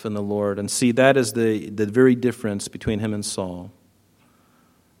himself in the Lord. And see, that is the very difference between him and Saul.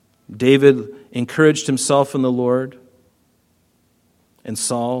 David encouraged himself in the Lord. And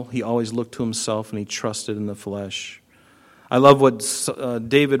Saul, he always looked to himself and he trusted in the flesh. I love what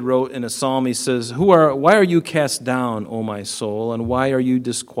David wrote in a psalm. He says, why are you cast down, O my soul, and why are you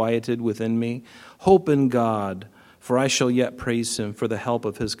disquieted within me? Hope in God, for I shall yet praise him for the help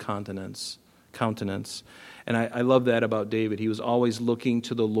of his countenance. And I love that about David. He was always looking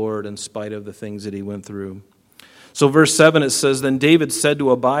to the Lord in spite of the things that he went through. So verse 7, it says, then David said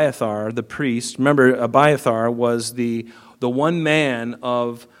to Abiathar, the priest, remember Abiathar was the one man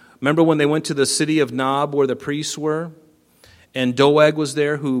of, remember when they went to the city of Nob where the priests were? And Doeg was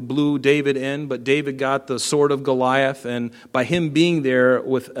there who blew David in, but David got the sword of Goliath, and by him being there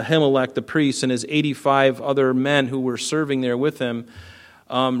with Ahimelech the priest and his 85 other men who were serving there with him,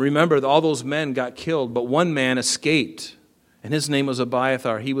 remember, all those men got killed, but one man escaped, and his name was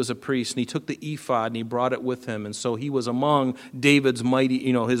Abiathar. He was a priest, and he took the ephod and he brought it with him, and so he was among David's mighty,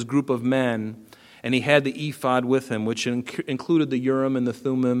 his group of men, and he had the ephod with him, which included the Urim and the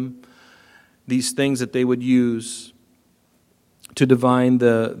Thummim, these things that they would use to divine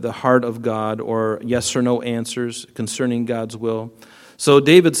the heart of God, or yes or no answers concerning God's will. So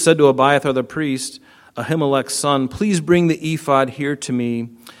David said to Abiathar the priest, Ahimelech's son, please bring the ephod here to me.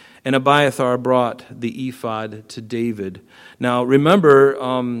 And Abiathar brought the ephod to David. Now remember,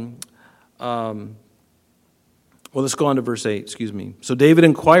 let's go on to verse 8, So David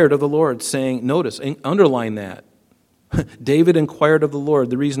inquired of the Lord, saying, notice, underline that. David inquired of the Lord.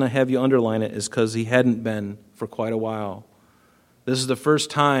 The reason I have you underline it is because he hadn't been for quite a while. This is the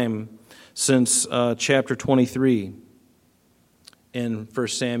first time since chapter 23 in 1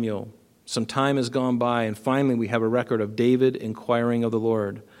 Samuel. Some time has gone by, and finally we have a record of David inquiring of the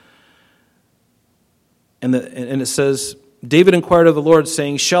Lord. And it says, David inquired of the Lord,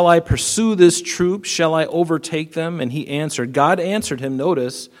 saying, shall I pursue this troop? Shall I overtake them? And he answered. God answered him,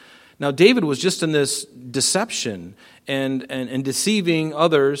 notice. Now David was just in this deception and deceiving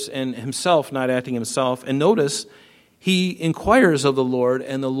others and himself not acting himself. And notice, he inquires of the Lord,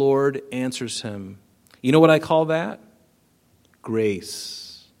 and the Lord answers him. You know what I call that?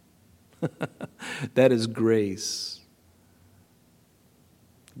 Grace. That is grace.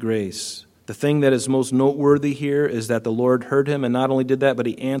 Grace. The thing that is most noteworthy here is that the Lord heard him, and not only did that, but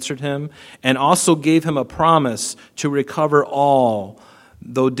he answered him, and also gave him a promise to recover all,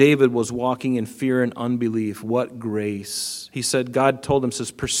 though David was walking in fear and unbelief. What grace. He said, God told him,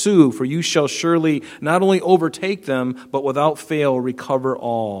 says, pursue, for you shall surely not only overtake them, but without fail recover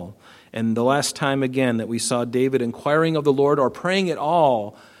all. And the last time again that we saw David inquiring of the Lord or praying at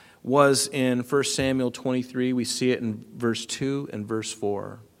all was in 1 Samuel 23. We see it in verse 2 and verse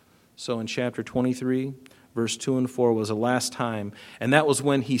 4. So in chapter 23, verse 2 and 4 was the last time. And that was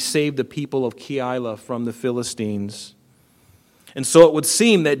when he saved the people of Keilah from the Philistines. And so it would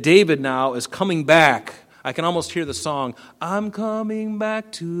seem that David now is coming back. I can almost hear the song, I'm coming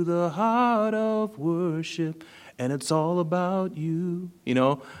back to the heart of worship, and it's all about you.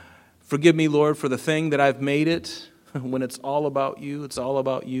 Forgive me, Lord, for the thing that I've made it when it's all about you. It's all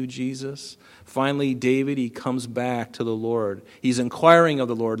about you, Jesus. Finally, David, he comes back to the Lord. He's inquiring of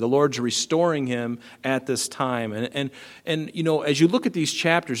the Lord. The Lord's restoring him at this time. And you know, as you look at these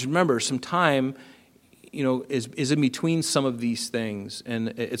chapters, remember, some time, you know, is in between some of these things. And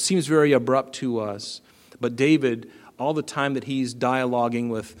it seems very abrupt to us. But David, all the time that he's dialoguing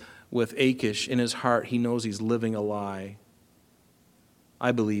with Achish in his heart, he knows he's living a lie.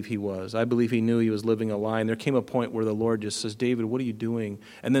 I believe he was. I believe he knew he was living a lie. And there came a point where the Lord just says, David, what are you doing?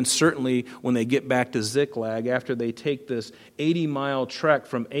 And then certainly when they get back to Ziklag, after they take this 80-mile trek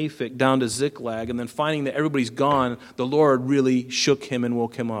from Aphek down to Ziklag, and then finding that everybody's gone, the Lord really shook him and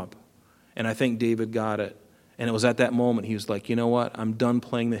woke him up. And I think David got it. And it was at that moment he was like, you know what? I'm done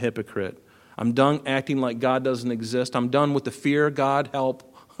playing the hypocrite. I'm done acting like God doesn't exist. I'm done with the fear, God,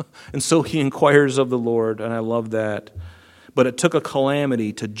 help. And so he inquires of the Lord, and I love that. But it took a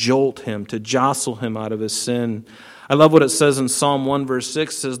calamity to jolt him, to jostle him out of his sin. I love what it says in Psalm 1 verse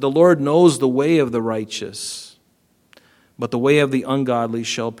 6. It says, the Lord knows the way of the righteous, but the way of the ungodly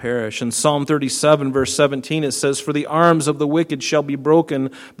shall perish. In Psalm 37 verse 17 it says, for the arms of the wicked shall be broken,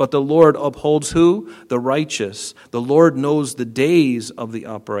 but the Lord upholds who? The righteous. The Lord knows the days of the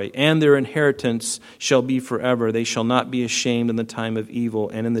upright, and their inheritance shall be forever. They shall not be ashamed in the time of evil,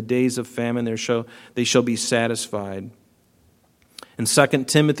 and in the days of famine they shall be satisfied. In 2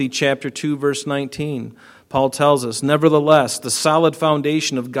 Timothy chapter 2, verse 19, Paul tells us, nevertheless, the solid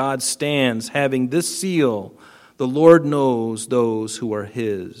foundation of God stands, having this seal, the Lord knows those who are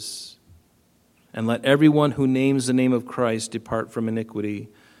his. And let everyone who names the name of Christ depart from iniquity.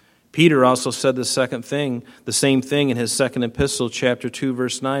 Peter also said the same thing in his second epistle, chapter 2,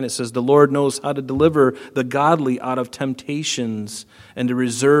 verse 9. It says, the Lord knows how to deliver the godly out of temptations and to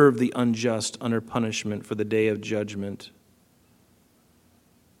reserve the unjust under punishment for the day of judgment.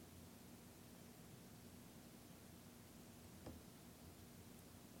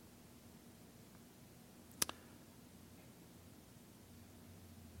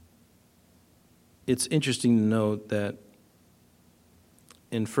 It's interesting to note that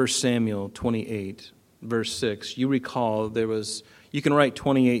in 1 Samuel 28, verse 6, you recall you can write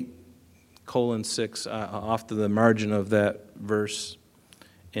 28:6 off to the margin of that verse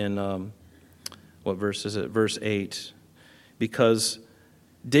in, what verse is it? Verse 8. Because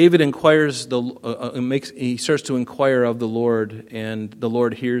David inquires, he starts to inquire of the Lord, and the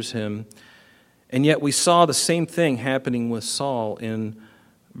Lord hears him. And yet we saw the same thing happening with Saul in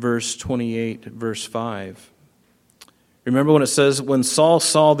verse 28, verse 5. Remember when it says, when Saul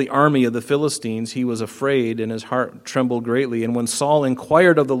saw the army of the Philistines, he was afraid and his heart trembled greatly. And when Saul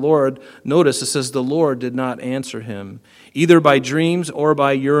inquired of the Lord, notice it says the Lord did not answer him, either by dreams or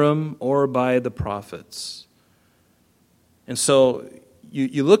by Urim or by the prophets. And so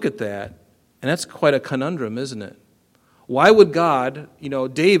you look at that, and that's quite a conundrum, isn't it? Why would God,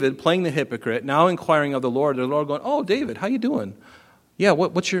 David playing the hypocrite, now inquiring of the Lord going, oh, David, how you doing? Yeah,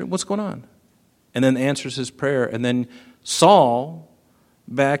 what's going on? And then answers his prayer. And then Saul,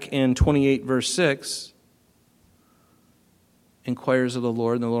 back in 28 verse 6, inquires of the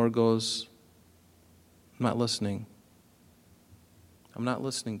Lord, and the Lord goes, I'm not listening. I'm not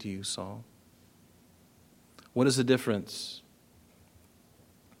listening to you, Saul. What is the difference?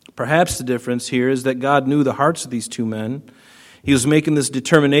 Perhaps the difference here is that God knew the hearts of these two men. He was making this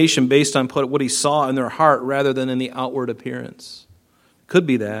determination based on what he saw in their heart rather than in the outward appearance. Could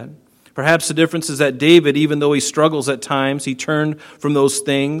be that. Perhaps the difference is that David, even though he struggles at times, he turned from those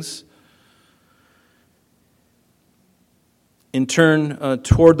things and turned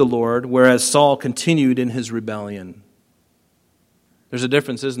toward the Lord, whereas Saul continued in his rebellion. There's a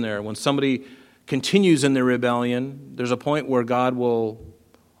difference, isn't there? When somebody continues in their rebellion, there's a point where God will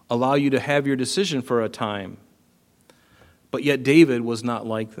allow you to have your decision for a time. But yet David was not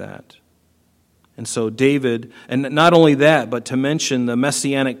like that. And so David, and not only that, but to mention the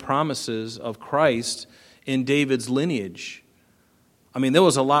messianic promises of Christ in David's lineage. I mean, there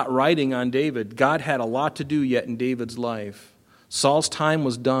was a lot riding on David. God had a lot to do yet in David's life. Saul's time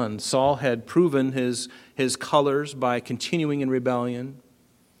was done. Saul had proven his colors by continuing in rebellion,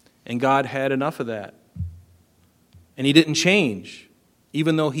 and God had enough of that. And he didn't change.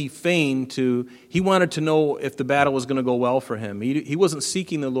 Even though he he wanted to know if the battle was going to go well for him. He wasn't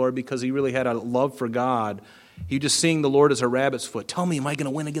seeking the Lord because he really had a love for God. He was just seeing the Lord as a rabbit's foot. Tell me, am I going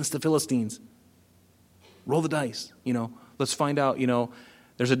to win against the Philistines? Roll the dice, Let's find out,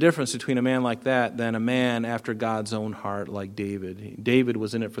 There's a difference between a man like that than a man after God's own heart like David. David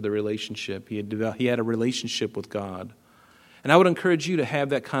was in it for the relationship. He had a relationship with God. And I would encourage you to have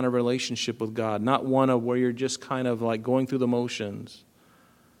that kind of relationship with God, not one of where you're just kind of like going through the motions.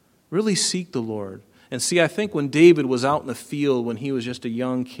 Really seek the Lord. And see, I think when David was out in the field when he was just a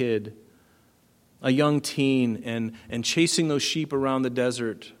young kid, a young teen, and chasing those sheep around the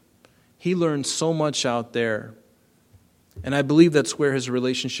desert, he learned so much out there. And I believe that's where his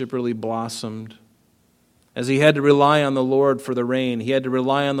relationship really blossomed. As he had to rely on the Lord for the rain, he had to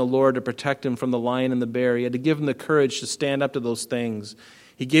rely on the Lord to protect him from the lion and the bear. He had to give him the courage to stand up to those things.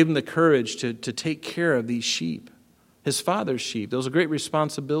 He gave him the courage to take care of these sheep, his father's sheep. There was a great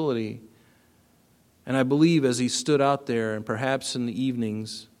responsibility. And I believe as he stood out there, and perhaps in the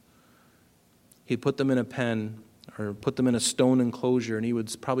evenings, he'd put them in a pen or put them in a stone enclosure, and he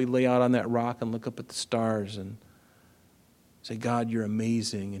would probably lay out on that rock and look up at the stars and say, God, you're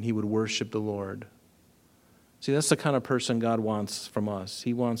amazing, and he would worship the Lord. See, that's the kind of person God wants from us.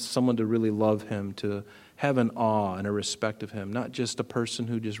 He wants someone to really love him, to have an awe and a respect of him, not just a person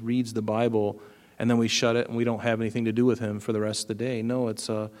who just reads the Bible and then we shut it and we don't have anything to do with him for the rest of the day. No, it's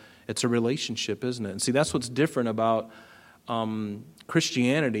a relationship, isn't it? And see, that's what's different about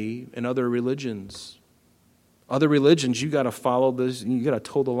Christianity and other religions. Other religions, you got to follow this. You got to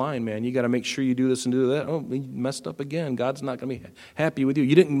toe the line, man. You got to make sure you do this and do that. Oh, you messed up again. God's not going to be happy with you.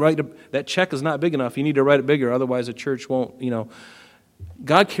 You didn't write that check is not big enough. You need to write it bigger. Otherwise, the church won't.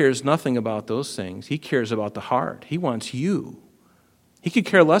 God cares nothing about those things. He cares about the heart. He wants you. He could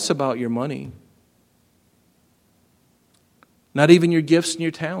care less about your money. Not even your gifts and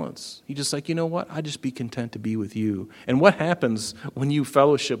your talents. He's just like, you know what? I just be content to be with you. And what happens when you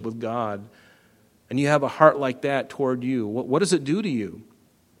fellowship with God? And you have a heart like that toward you, what does it do to you?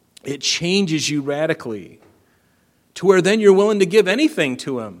 It changes you radically to where then you're willing to give anything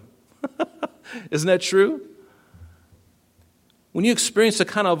to him. Isn't that true? When you experience the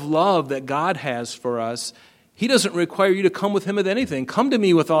kind of love that God has for us, he doesn't require you to come with him with anything. Come to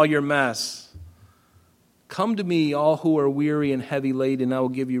me with all your mess. Come to me, all who are weary and heavy laden, and I will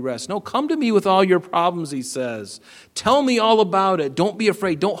give you rest. No, come to me with all your problems, he says. Tell me all about it. Don't be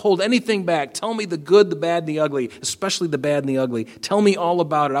afraid. Don't hold anything back. Tell me the good, the bad, and the ugly, especially the bad and the ugly. Tell me all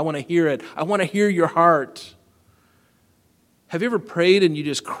about it. I want to hear it. I want to hear your heart. Have you ever prayed and you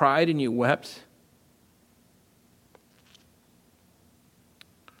just cried and you wept?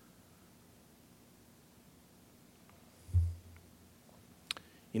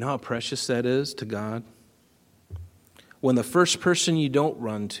 You know how precious that is to God? When the first person you don't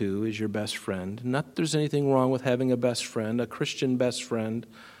run to is your best friend, not that there's anything wrong with having a best friend, a Christian best friend.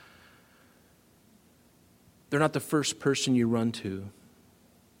 They're not the first person you run to.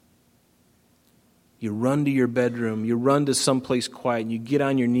 You run to your bedroom, you run to someplace quiet, and you get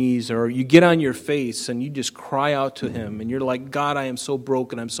on your knees or you get on your face and you just cry out to him. And you're like, God, I am so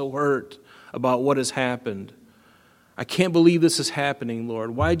broken, I'm so hurt about what has happened. I can't believe this is happening,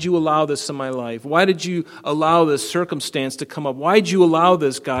 Lord. Why did you allow this in my life? Why did you allow this circumstance to come up? Why did you allow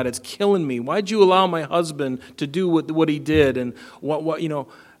this, God? It's killing me. Why did you allow my husband to do what he did? And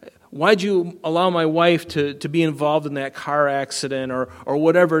why did you allow my wife to be involved in that car accident or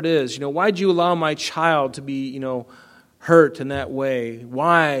whatever it is? Why did you allow my child to be, hurt in that way?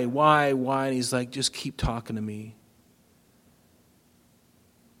 Why? And he's like, just keep talking to me.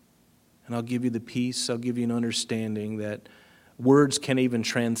 And I'll give you the peace, I'll give you an understanding that words can't even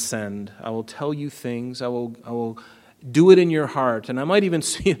transcend. I will tell you things, I will do it in your heart. And I might even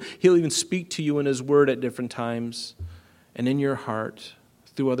see, he'll even speak to you in his word at different times and in your heart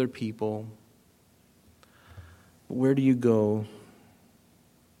through other people. But where do you go?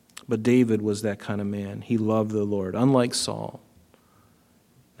 But David was that kind of man. He loved the Lord, unlike Saul.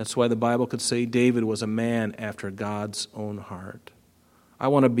 That's why the Bible could say David was a man after God's own heart. I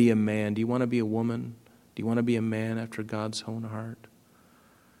want to be a man. Do you want to be a woman? Do you want to be a man after God's own heart?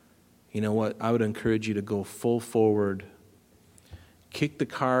 You know what? I would encourage you to go full forward, kick the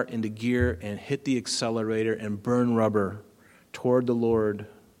car into gear and hit the accelerator and burn rubber toward the Lord.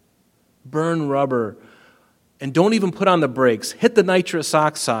 Burn rubber. And don't even put on the brakes. Hit the nitrous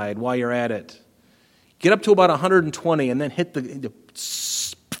oxide while you're at it. Get up to about 120 and then hit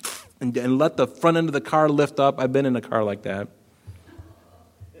and let the front end of the car lift up. I've been in a car like that.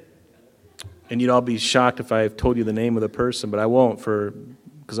 And you'd all be shocked if I told you the name of the person, but I won't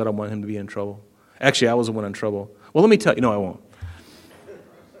because I don't want him to be in trouble. Actually, I was the one in trouble. Well, let me tell you. No, I won't.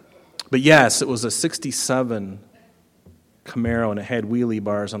 But yes, it was a 67 Camaro, and it had wheelie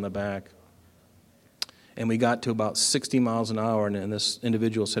bars on the back. And we got to about 60 miles an hour, and this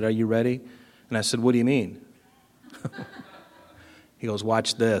individual said, "Are you ready?" And I said, "What do you mean?" He goes,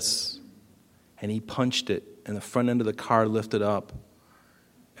 "Watch this." And he punched it, and the front end of the car lifted up.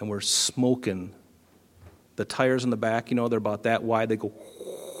 And we're smoking. The tires in the back, they're about that wide. They go.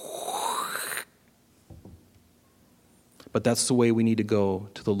 But that's the way we need to go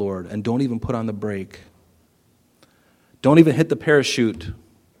to the Lord. And don't even put on the brake. Don't even hit the parachute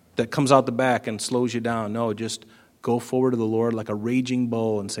that comes out the back and slows you down. No, just go forward to the Lord like a raging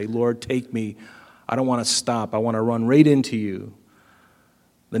bull and say, Lord, take me. I don't want to stop. I want to run right into you.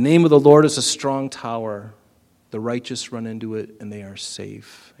 The name of the Lord is a strong tower. The righteous run into it and they are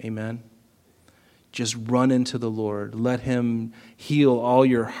safe. Amen. Just run into the Lord. Let him heal all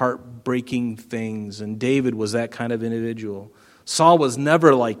your heartbreaking things. And David was that kind of individual. Saul was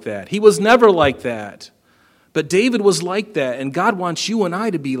never like that. He was never like that. But David was like that, and God wants you and I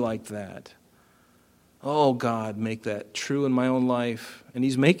to be like that. Oh, God, make that true in my own life. And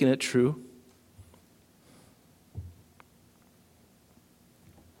he's making it true.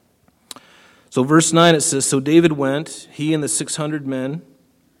 So verse 9 it says, so David went, he and the 600 men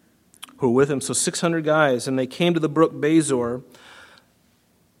who were with him, so 600 guys, and they came to the brook Bezor,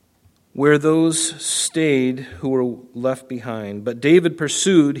 where those stayed who were left behind. But David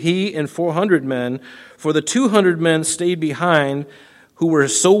pursued, he and 400 men, for the 200 men stayed behind, who were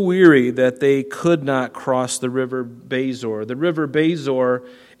so weary that they could not cross the river Bezor. The river Bezor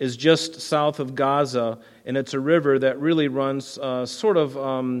is just south of Gaza, and it's a river that really runs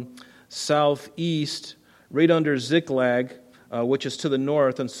southeast, right under Ziklag, which is to the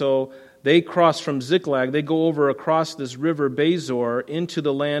north. And so they cross from Ziklag, they go over across this river Bezor into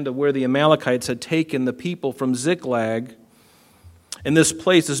the land of where the Amalekites had taken the people from Ziklag. And this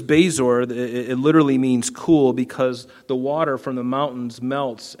place, this Bezor, it literally means cool because the water from the mountains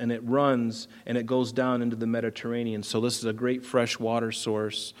melts and it runs and it goes down into the Mediterranean. So this is a great fresh water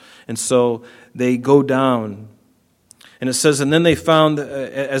source. And so they go down. And it says, and then they found,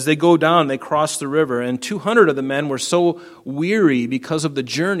 as they go down, they cross the river, and 200 of the men were so weary because of the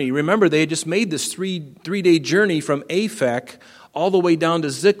journey. Remember, they had just made this three-day journey from Aphek all the way down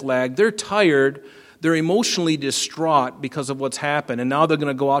to Ziklag. They're tired. They're emotionally distraught because of what's happened, and now they're going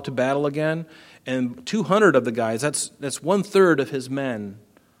to go out to battle again. And 200 of the guys, that's 1/3 of his men,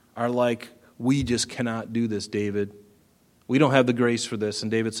 are like, we just cannot do this, David. We don't have the grace for this. And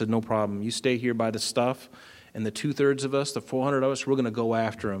David said, no problem. You stay here by the stuff. And the 2/3 of us, the 400 of us, we're going to go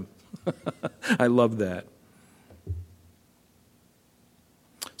after him. I love that.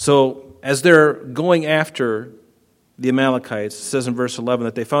 So as they're going after the Amalekites, it says in verse 11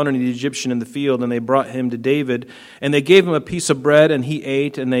 that they found an Egyptian in the field, and they brought him to David, and they gave him a piece of bread, and he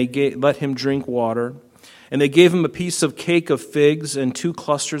ate, and they let him drink water. And they gave him a piece of cake of figs and 2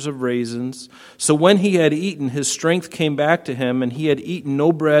 clusters of raisins. So when he had eaten, his strength came back to him, and he had eaten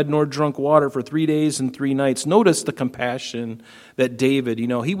no bread nor drunk water for 3 days and 3 nights. Notice the compassion that David,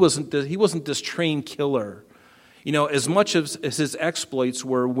 he wasn't this trained killer. As much as his exploits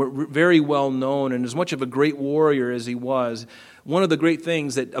were very well known, and as much of a great warrior as he was, one of the great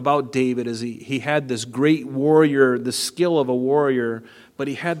things about David is he had this great warrior, the skill of a warrior, but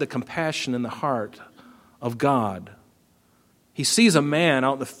he had the compassion in the heart of God. He sees a man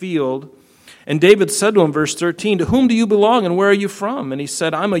out in the field, and David said to him, verse 13, to whom do you belong and where are you from? And he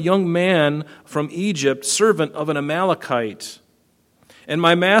said, I'm a young man from Egypt, servant of an Amalekite. And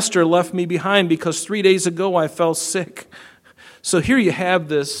my master left me behind because 3 days ago I fell sick. So here you have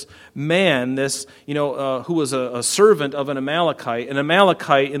this man, who was a servant of an Amalekite. An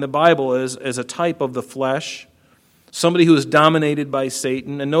Amalekite in the Bible is a type of the flesh. Somebody who is dominated by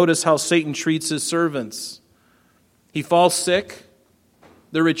Satan. And notice how Satan treats his servants. He falls sick.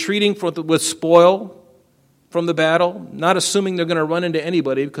 They're retreating with spoil from the battle, not assuming they're going to run into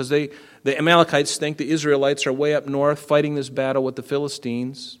anybody because the Amalekites think the Israelites are way up north fighting this battle with the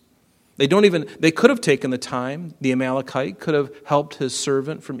Philistines. They could have taken the time. The Amalekite could have helped his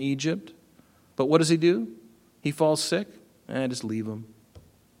servant from Egypt. But what does he do? He falls sick. Just leave him.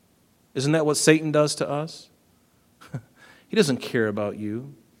 Isn't that what Satan does to us? He doesn't care about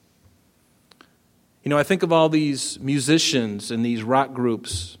you. I think of all these musicians and these rock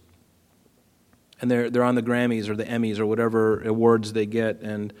groups, and they're on the Grammys or the Emmys or whatever awards they get,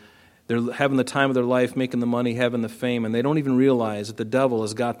 and they're having the time of their life, making the money, having the fame, and they don't even realize that the devil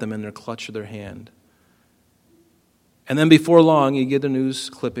has got them in their clutch of their hand. And then before long, you get a news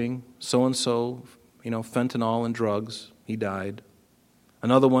clipping, so-and-so, fentanyl and drugs, he died.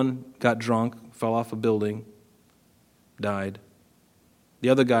 Another one got drunk, fell off a building, died. The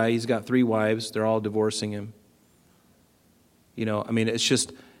other guy, he's got 3 wives. They're all divorcing him. It's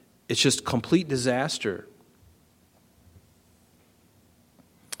just complete disaster.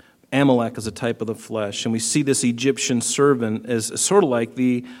 Amalek is a type of the flesh, and we see this Egyptian servant as sort of like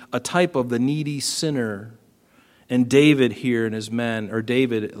a type of the needy sinner. And David here and his men, or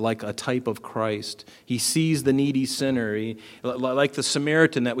David like a type of Christ. He sees the needy sinner, like the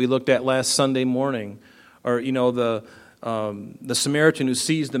Samaritan that we looked at last Sunday morning, or the Samaritan who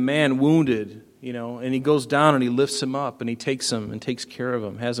sees the man wounded, and he goes down and he lifts him up and he takes him and takes care of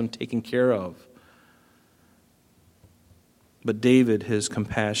him, has him taken care of. But David, his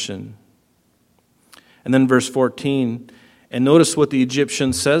compassion. And then verse 14, and notice what the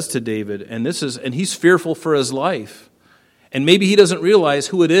Egyptian says to David, and he's fearful for his life. And maybe he doesn't realize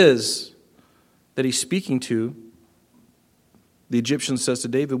who it is that he's speaking to. The Egyptian says to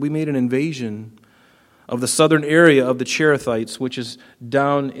David, we made an invasion of the southern area of the Cherethites, which is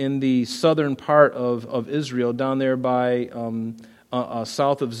down in the southern part of Israel, down there by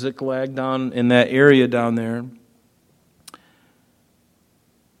south of Ziklag, down in that area down there.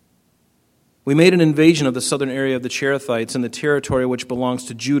 We made an invasion of the southern area of the Cherethites in the territory which belongs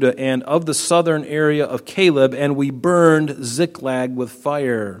to Judah and of the southern area of Caleb, and we burned Ziklag with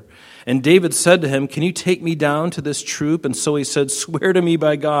fire. And David said to him, can you take me down to this troop? And so he said, swear to me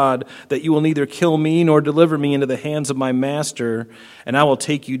by God that you will neither kill me nor deliver me into the hands of my master, and I will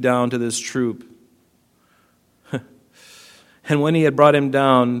take you down to this troop. And when he had brought him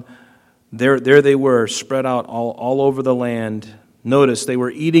down, there they were, spread out all over the land. Notice, they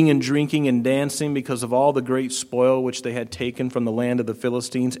were eating and drinking and dancing because of all the great spoil which they had taken from the land of the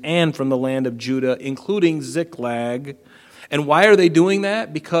Philistines and from the land of Judah, including Ziklag. And why are they doing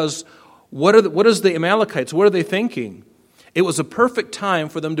that? Because what is the Amalekites? What are they thinking? It was a perfect time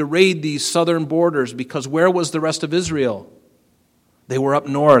for them to raid these southern borders, because where was the rest of Israel? They were up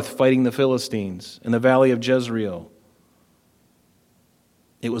north fighting the Philistines in the valley of Jezreel.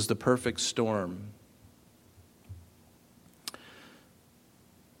 It was the perfect storm.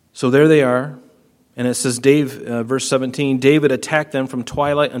 So there they are, and it says, verse 17, David attacked them from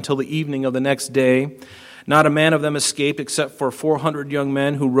twilight until the evening of the next day. Not a man of them escaped except for 400 young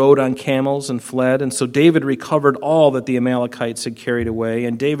men who rode on camels and fled. And so David recovered all that the Amalekites had carried away,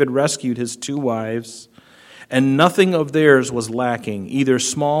 and David rescued his 2 wives, and nothing of theirs was lacking, either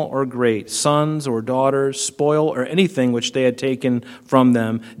small or great, sons or daughters, spoil or anything which they had taken from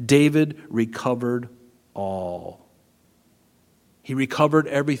them. David recovered all. He recovered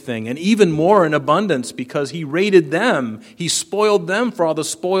everything, and even more in abundance, because he raided them. He spoiled them for all the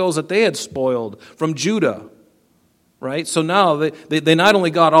spoils that they had spoiled from Judah. Right? So now they not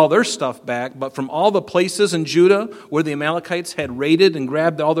only got all their stuff back, but from all the places in Judah where the Amalekites had raided and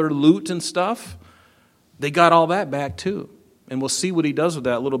grabbed all their loot and stuff, they got all that back too. And we'll see what he does with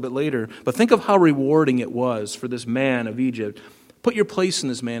that a little bit later. But think of how rewarding it was for this man of Egypt. Put your place in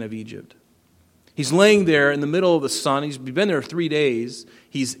this man of Egypt. He's laying there in the middle of the sun. He's been there 3 days.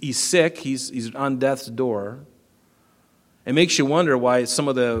 He's sick. He's on death's door. It makes you wonder why some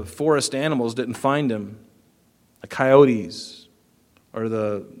of the forest animals didn't find him. The coyotes, or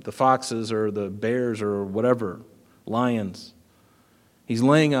the foxes, or the bears, or whatever, lions. He's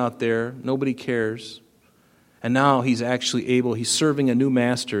laying out there. Nobody cares. And now he's serving a new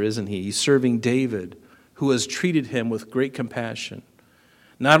master, isn't he? He's serving David, who has treated him with great compassion.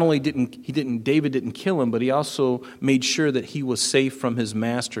 Not only David didn't kill him, but he also made sure that he was safe from his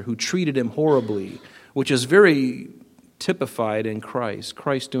master, who treated him horribly, which is very typified in Christ.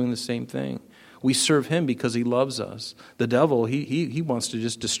 Christ doing the same thing. We serve him because he loves us. The devil, he wants to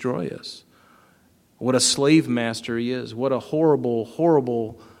just destroy us. What a slave master he is. What a horrible,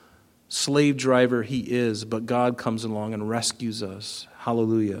 horrible slave driver he is. But God comes along and rescues us.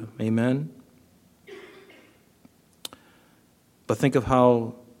 Hallelujah. Amen. But think of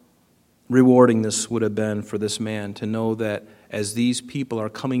how rewarding this would have been for this man to know that as these people are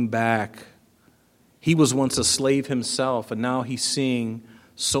coming back, he was once a slave himself, and now he's seeing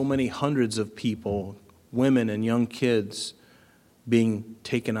so many hundreds of people, women and young kids, being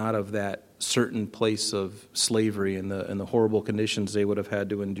taken out of that certain place of slavery and the horrible conditions they would have had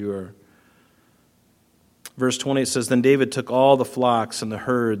to endure. Verse 20, it says, Then David took all the flocks and the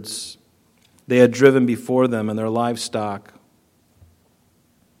herds they had driven before them and their livestock,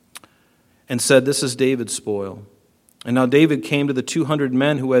 and said, This is David's spoil. And now David came to the 200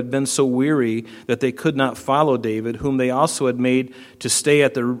 men who had been so weary that they could not follow David, whom they also had made to stay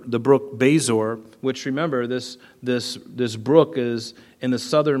at the brook Bezor, which, remember, this brook is in the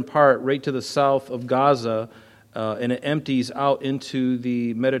southern part, right to the south of Gaza, and it empties out into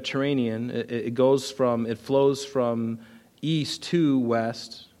the Mediterranean. It flows from east to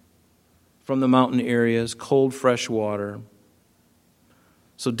west, from the mountain areas, cold, fresh water.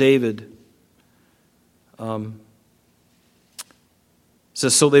 So David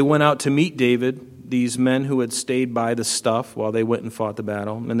says, so they went out to meet David, these men who had stayed by the stuff while they went and fought the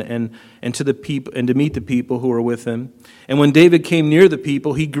battle, and to meet the people who were with him. And when David came near the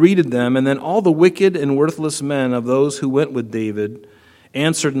people, he greeted them, and then all the wicked and worthless men of those who went with David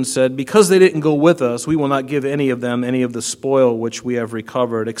answered and said, because they didn't go with us, we will not give any of them any of the spoil which we have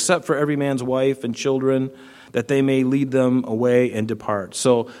recovered, except for every man's wife and children, that they may lead them away and depart.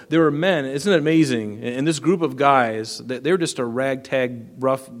 So there were men, isn't it amazing? In this group of guys, they're just a ragtag,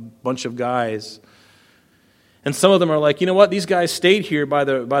 rough bunch of guys. And some of them are like, you know what, these guys stayed here by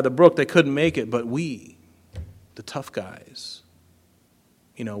the brook, they couldn't make it, but we, the tough guys,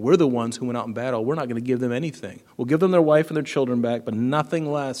 we're the ones who went out in battle. We're not going to give them anything. We'll give them their wife and their children back, but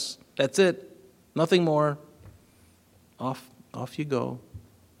nothing less. That's it. Nothing more. Off you go.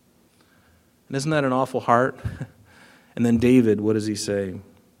 And isn't that an awful heart? And then David, what does he say?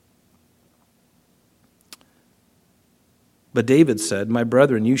 But David said, my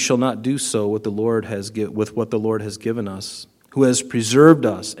brethren, you shall not do so with what the Lord has given us, who has preserved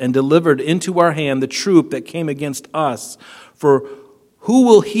us and delivered into our hand the troop that came against us. For who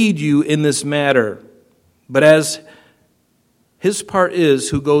will heed you in this matter? But as his part is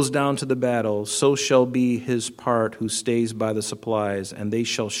who goes down to the battle, so shall be his part who stays by the supplies, and they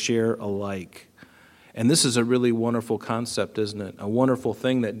shall share alike. And this is a really wonderful concept, isn't it? A wonderful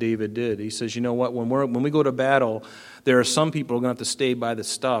thing that David did. He says, you know what, when we go to battle, there are some people who are going to have to stay by the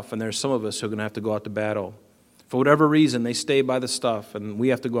stuff, and there are some of us who are going to have to go out to battle. For whatever reason, they stay by the stuff, and we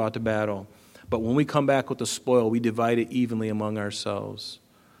have to go out to battle. But when we come back with the spoil, we divide it evenly among ourselves.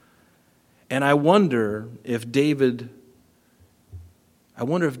 And I wonder if David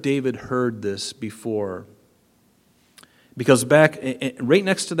heard this before. Because right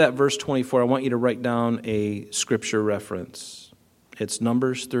next to that verse 24, I want you to write down a scripture reference. It's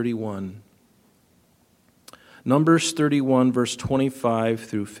Numbers 31. Numbers 31, verse 25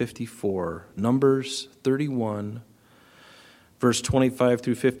 through 54. Numbers 31, verse 25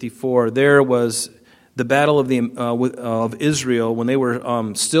 through 54. There was the battle of Israel when they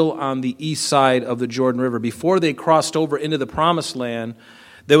were still on the east side of the Jordan River. Before they crossed over into the Promised Land,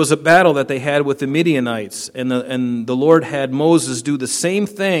 there was a battle that they had with the Midianites, and the Lord had Moses do the same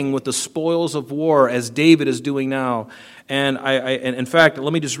thing with the spoils of war as David is doing now. And in fact,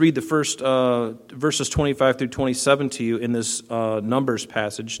 let me just read the first verses 25 through 27 to you in this Numbers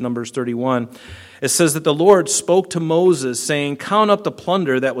passage, Numbers 31. It says that the Lord spoke to Moses, saying, count up the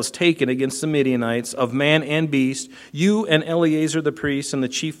plunder that was taken against the Midianites of man and beast, you and Eleazar the priest and the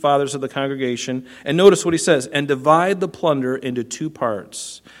chief fathers of the congregation. And notice what he says, and divide the plunder into two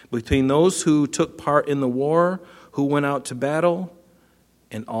parts, between those who took part in the war, who went out to battle,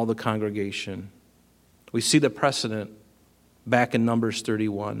 and all the congregation. We see the precedent back in Numbers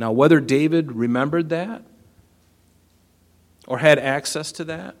 31. Now, whether David remembered that or had access to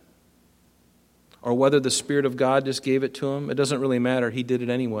that, or whether the Spirit of God just gave it to him, it doesn't really matter. He did it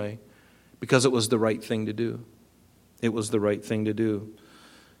anyway because it was the right thing to do. It was the right thing to do.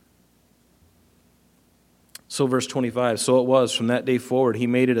 So verse 25, so it was from that day forward, he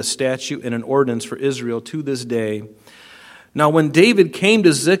made it a statute and an ordinance for Israel to this day. Now when David came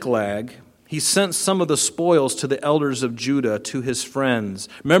to Ziklag, he sent some of the spoils to the elders of Judah, to his friends.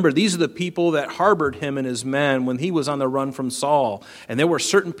 Remember, these are the people that harbored him and his men when he was on the run from Saul. And there were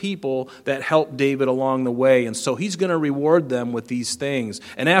certain people that helped David along the way. And so he's going to reward them with these things.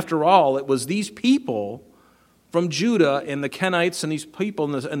 And after all, it was these people from Judah and the Kenites and these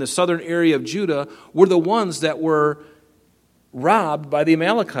people in the southern area of Judah were the ones that were robbed by the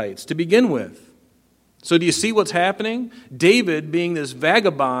Amalekites to begin with. So do you see what's happening? David, being this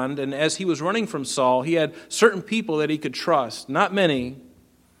vagabond, and as he was running from Saul, he had certain people that he could trust. Not many,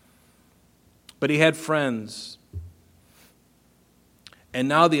 but he had friends. And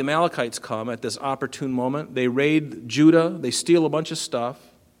now the Amalekites come at this opportune moment. They raid Judah. They steal a bunch of stuff.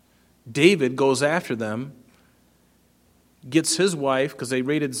 David goes after them, gets his wife, because they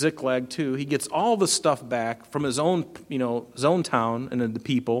raided Ziklag too. He gets all the stuff back from his own town and the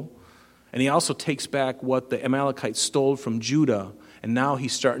people. And he also takes back what the Amalekites stole from Judah. And now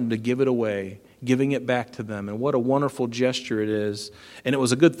he's starting to give it away, giving it back to them. And what a wonderful gesture it is. And it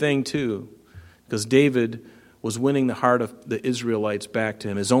was a good thing, too, because David was winning the heart of the Israelites back to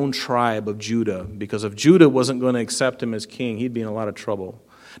him, his own tribe of Judah. Because if Judah wasn't going to accept him as king, he'd be in a lot of trouble.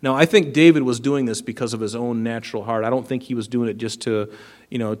 Now, I think David was doing this because of his own natural heart. I don't think he was doing it just to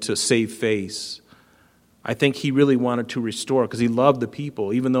save face. I think he really wanted to restore because he loved the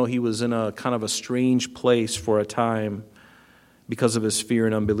people, even though he was in a kind of a strange place for a time because of his fear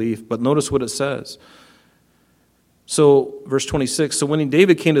and unbelief. But notice what it says. So, verse 26, so when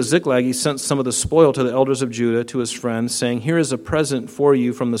David came to Ziklag, he sent some of the spoil to the elders of Judah, to his friends, saying, here is a present for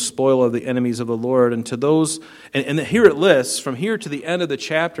you from the spoil of the enemies of the Lord. And to those, and here it lists, from here to the end of the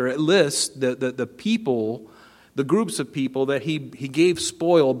chapter, it lists the people, the groups of people that he gave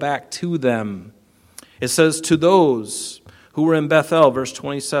spoil back to them. It says, to those who were in Bethel, verse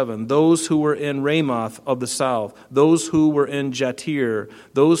 27, those who were in Ramoth of the south, those who were in Jatir,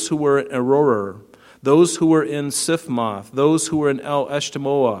 those who were in Aroer, those who were in Siphmoth, those who were in El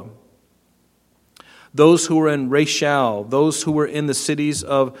Eshtemoa, those who were in Rachel, those who were in the cities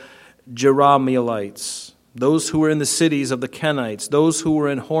of Jerahmeelites, those who were in the cities of the Kenites, those who were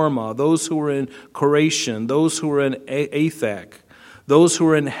in Hormah, those who were in Koration, those who were in Athak, those who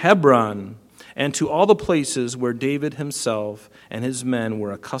were in Hebron, and to all the places where David himself and his men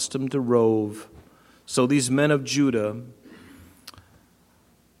were accustomed to rove. So these men of Judah,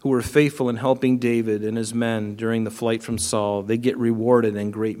 who were faithful in helping David and his men during the flight from Saul, they get rewarded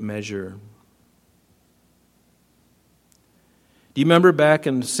in great measure. Do you remember back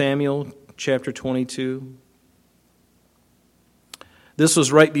in Samuel chapter 22? This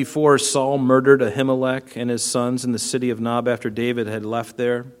was right before Saul murdered Ahimelech and his sons in the city of Nob after David had left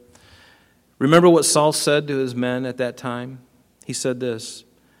there. Remember what Saul said to his men at that time? He said this.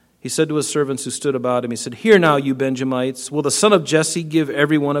 He said to his servants who stood about him, he said, "Hear now, you Benjamites, will the son of Jesse give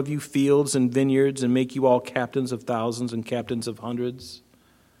every one of you fields and vineyards and make you all captains of thousands and captains of hundreds?"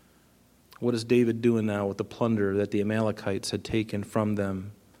 What is David doing now with the plunder that the Amalekites had taken from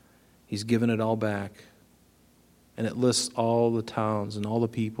them? He's given it all back. And it lists all the towns and all the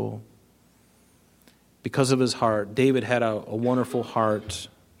people. Because of his heart, David had a wonderful heart.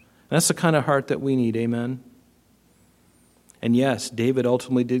 And that's the kind of heart that we need, amen? And yes, David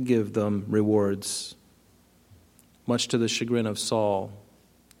ultimately did give them rewards, much to the chagrin of Saul,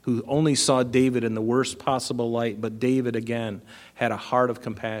 who only saw David in the worst possible light, but David, again, had a heart of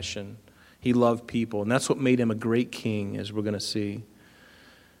compassion. He loved people, and that's what made him a great king, as we're going to see.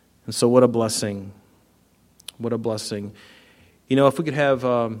 And so what a blessing. What a blessing. You know, if we could have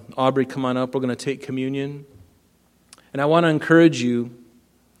Aubrey come on up, we're going to take communion. And I want to encourage you,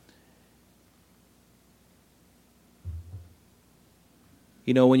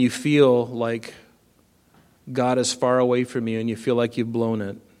 you know, when you feel like God is far away from you and you feel like you've blown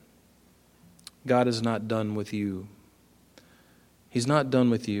it, God is not done with you. He's not done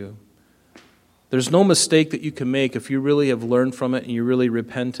with you. There's no mistake that you can make if you really have learned from it and you're really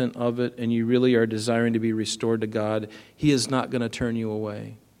repentant of it and you really are desiring to be restored to God. He is not going to turn you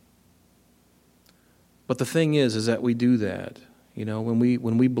away. But the thing is that we do that. You know, when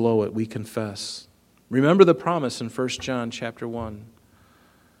we blow it, we confess. Remember the promise in 1 John chapter 1,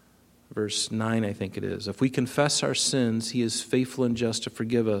 verse 9, I think it is. If we confess our sins, He is faithful and just to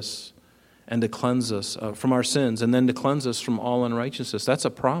forgive us and to cleanse us from our sins and then to cleanse us from all unrighteousness. That's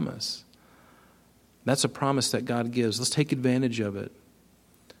a promise. That's a promise that God gives. Let's take advantage of it.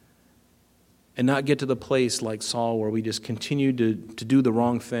 And not get to the place like Saul where we just continue to do the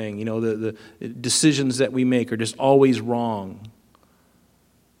wrong thing. You know, the decisions that we make are just always wrong.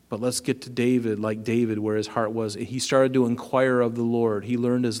 But let's get to David like David where his heart was. He started to inquire of the Lord. He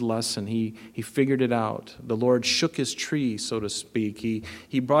learned his lesson. He figured it out. The Lord shook his tree, so to speak.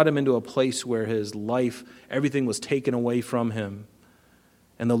 He brought him into a place where his life, everything was taken away from him.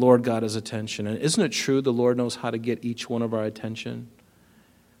 And the Lord got his attention. And isn't it true the Lord knows how to get each one of our attention?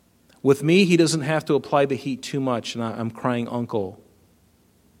 With me, He doesn't have to apply the heat too much, and I'm crying uncle.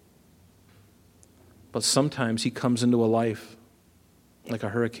 But sometimes He comes into a life like a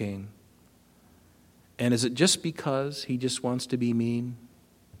hurricane. And is it just because He just wants to be mean?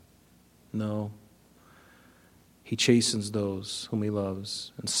 No. He chastens those whom He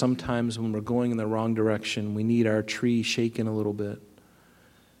loves. And sometimes when we're going in the wrong direction, we need our tree shaken a little bit.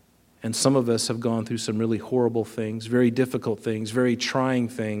 And some of us have gone through some really horrible things, very difficult things, very trying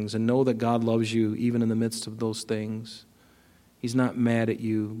things, and know that God loves you even in the midst of those things. He's not mad at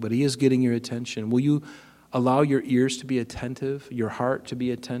you, but He is getting your attention. Will you allow your ears to be attentive, your heart to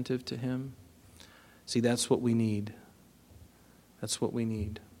be attentive to Him? See, that's what we need. That's what we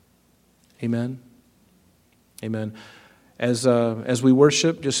need. Amen? Amen. As we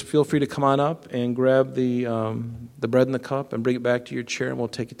worship, just feel free to come on up and grab the bread and the cup and bring it back to your chair, and we'll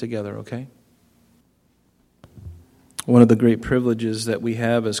take it together, okay? One of the great privileges that we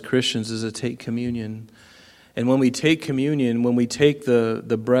have as Christians is to take communion. And when we take communion, when we take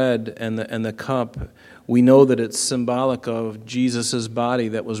the bread and the cup, we know that it's symbolic of Jesus' body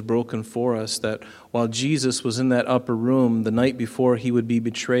that was broken for us, that while Jesus was in that upper room the night before He would be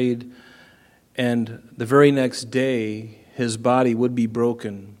betrayed, and the very next day, His body would be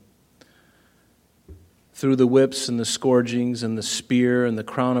broken. Through the whips and the scourgings and the spear and the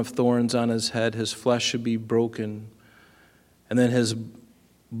crown of thorns on His head, His flesh should be broken. And then His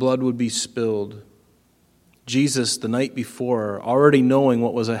blood would be spilled. Jesus, the night before, already knowing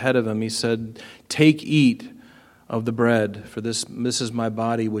what was ahead of Him, He said, "Take, eat. of the bread, for this is my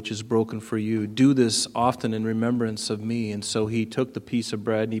body which is broken for you. Do this often in remembrance of me. And so he took the piece of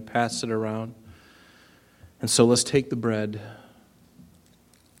bread and he passed it around. And so let's take the bread.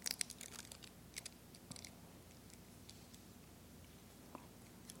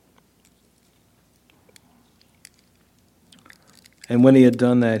 And when he had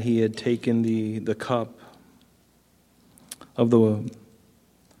done that, he had taken the cup of the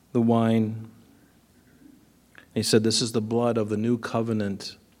wine. He said, this is the blood of the new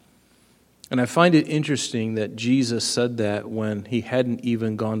covenant. And I find it interesting that Jesus said that when he hadn't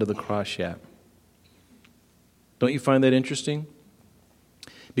even gone to the cross yet. Don't you find that interesting?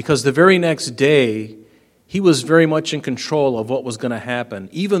 Because the very next day, he was very much in control of what was going to happen,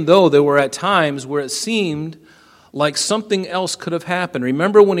 even though there were at times where it seemed like something else could have happened.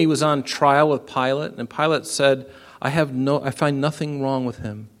 Remember when he was on trial with Pilate, and Pilate said, I find nothing wrong with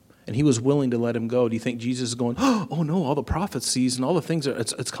him. And he was willing to let him go. Do you think Jesus is going, oh no, all the prophecies and all the things,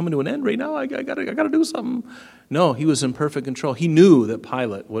 it's coming to an end right now. I got to do something. No, he was in perfect control. He knew that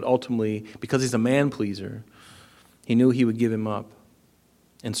Pilate would ultimately, because he's a man pleaser, he knew he would give him up.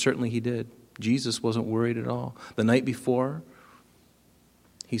 And certainly he did. Jesus wasn't worried at all. The night before,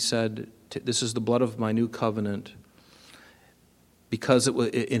 he said, this is the blood of my new covenant. Because it was,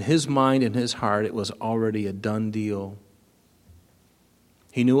 in his mind and his heart, it was already a done deal.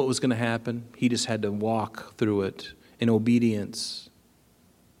 He knew what was going to happen. He just had to walk through it in obedience.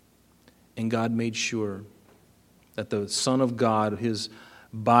 And God made sure that the Son of God, his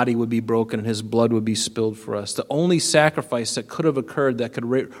body would be broken and his blood would be spilled for us. The only sacrifice that could have occurred that could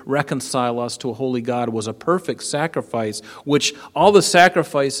reconcile us to a holy God was a perfect sacrifice, which all the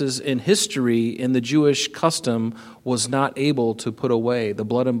sacrifices in history in the Jewish custom was not able to put away. The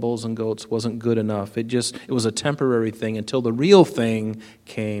blood and bulls and goats wasn't good enough. It was a temporary thing until the real thing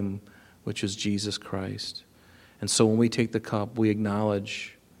came, which is Jesus Christ. And so when we take the cup, we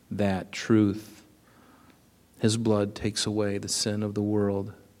acknowledge that truth. His blood takes away the sin of the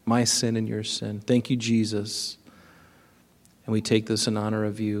world, my sin and your sin. Thank you, Jesus. And we take this in honor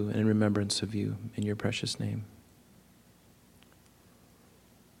of you and in remembrance of you in your precious name.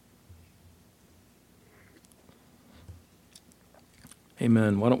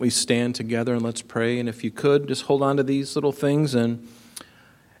 Amen. Why don't we stand together and let's pray. And if you could, just hold on to these little things. And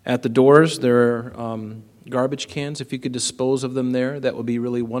at the doors, there are garbage cans. If you could dispose of them there, that would be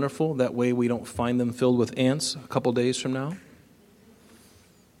really wonderful. That way we don't find them filled with ants a couple days from now.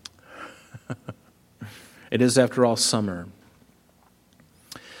 It is, after all, summer.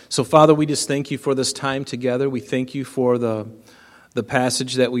 So, Father, we just thank you for this time together. We thank you for the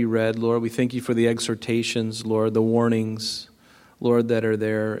passage that we read, Lord. We thank you for the exhortations, Lord, the warnings, Lord, that are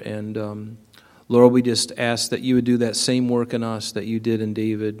there. And, Lord, we just ask that you would do that same work in us that you did in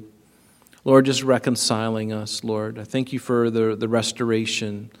David. Lord, just reconciling us, Lord. I thank you for the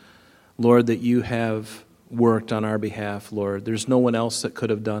restoration, Lord, that you have worked on our behalf, Lord. There's no one else that could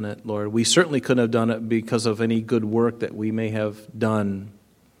have done it, Lord. We certainly couldn't have done it because of any good work that we may have done.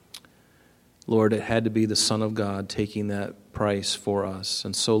 Lord, it had to be the Son of God taking that price for us.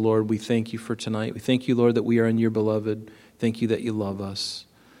 And so, Lord, we thank you for tonight. We thank you, Lord, that we are in your beloved. Thank you that you love us.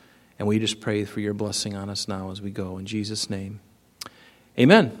 And we just pray for your blessing on us now as we go. In Jesus' name,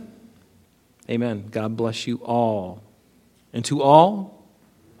 amen. Amen. God bless you all. And to all,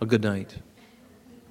 a good night.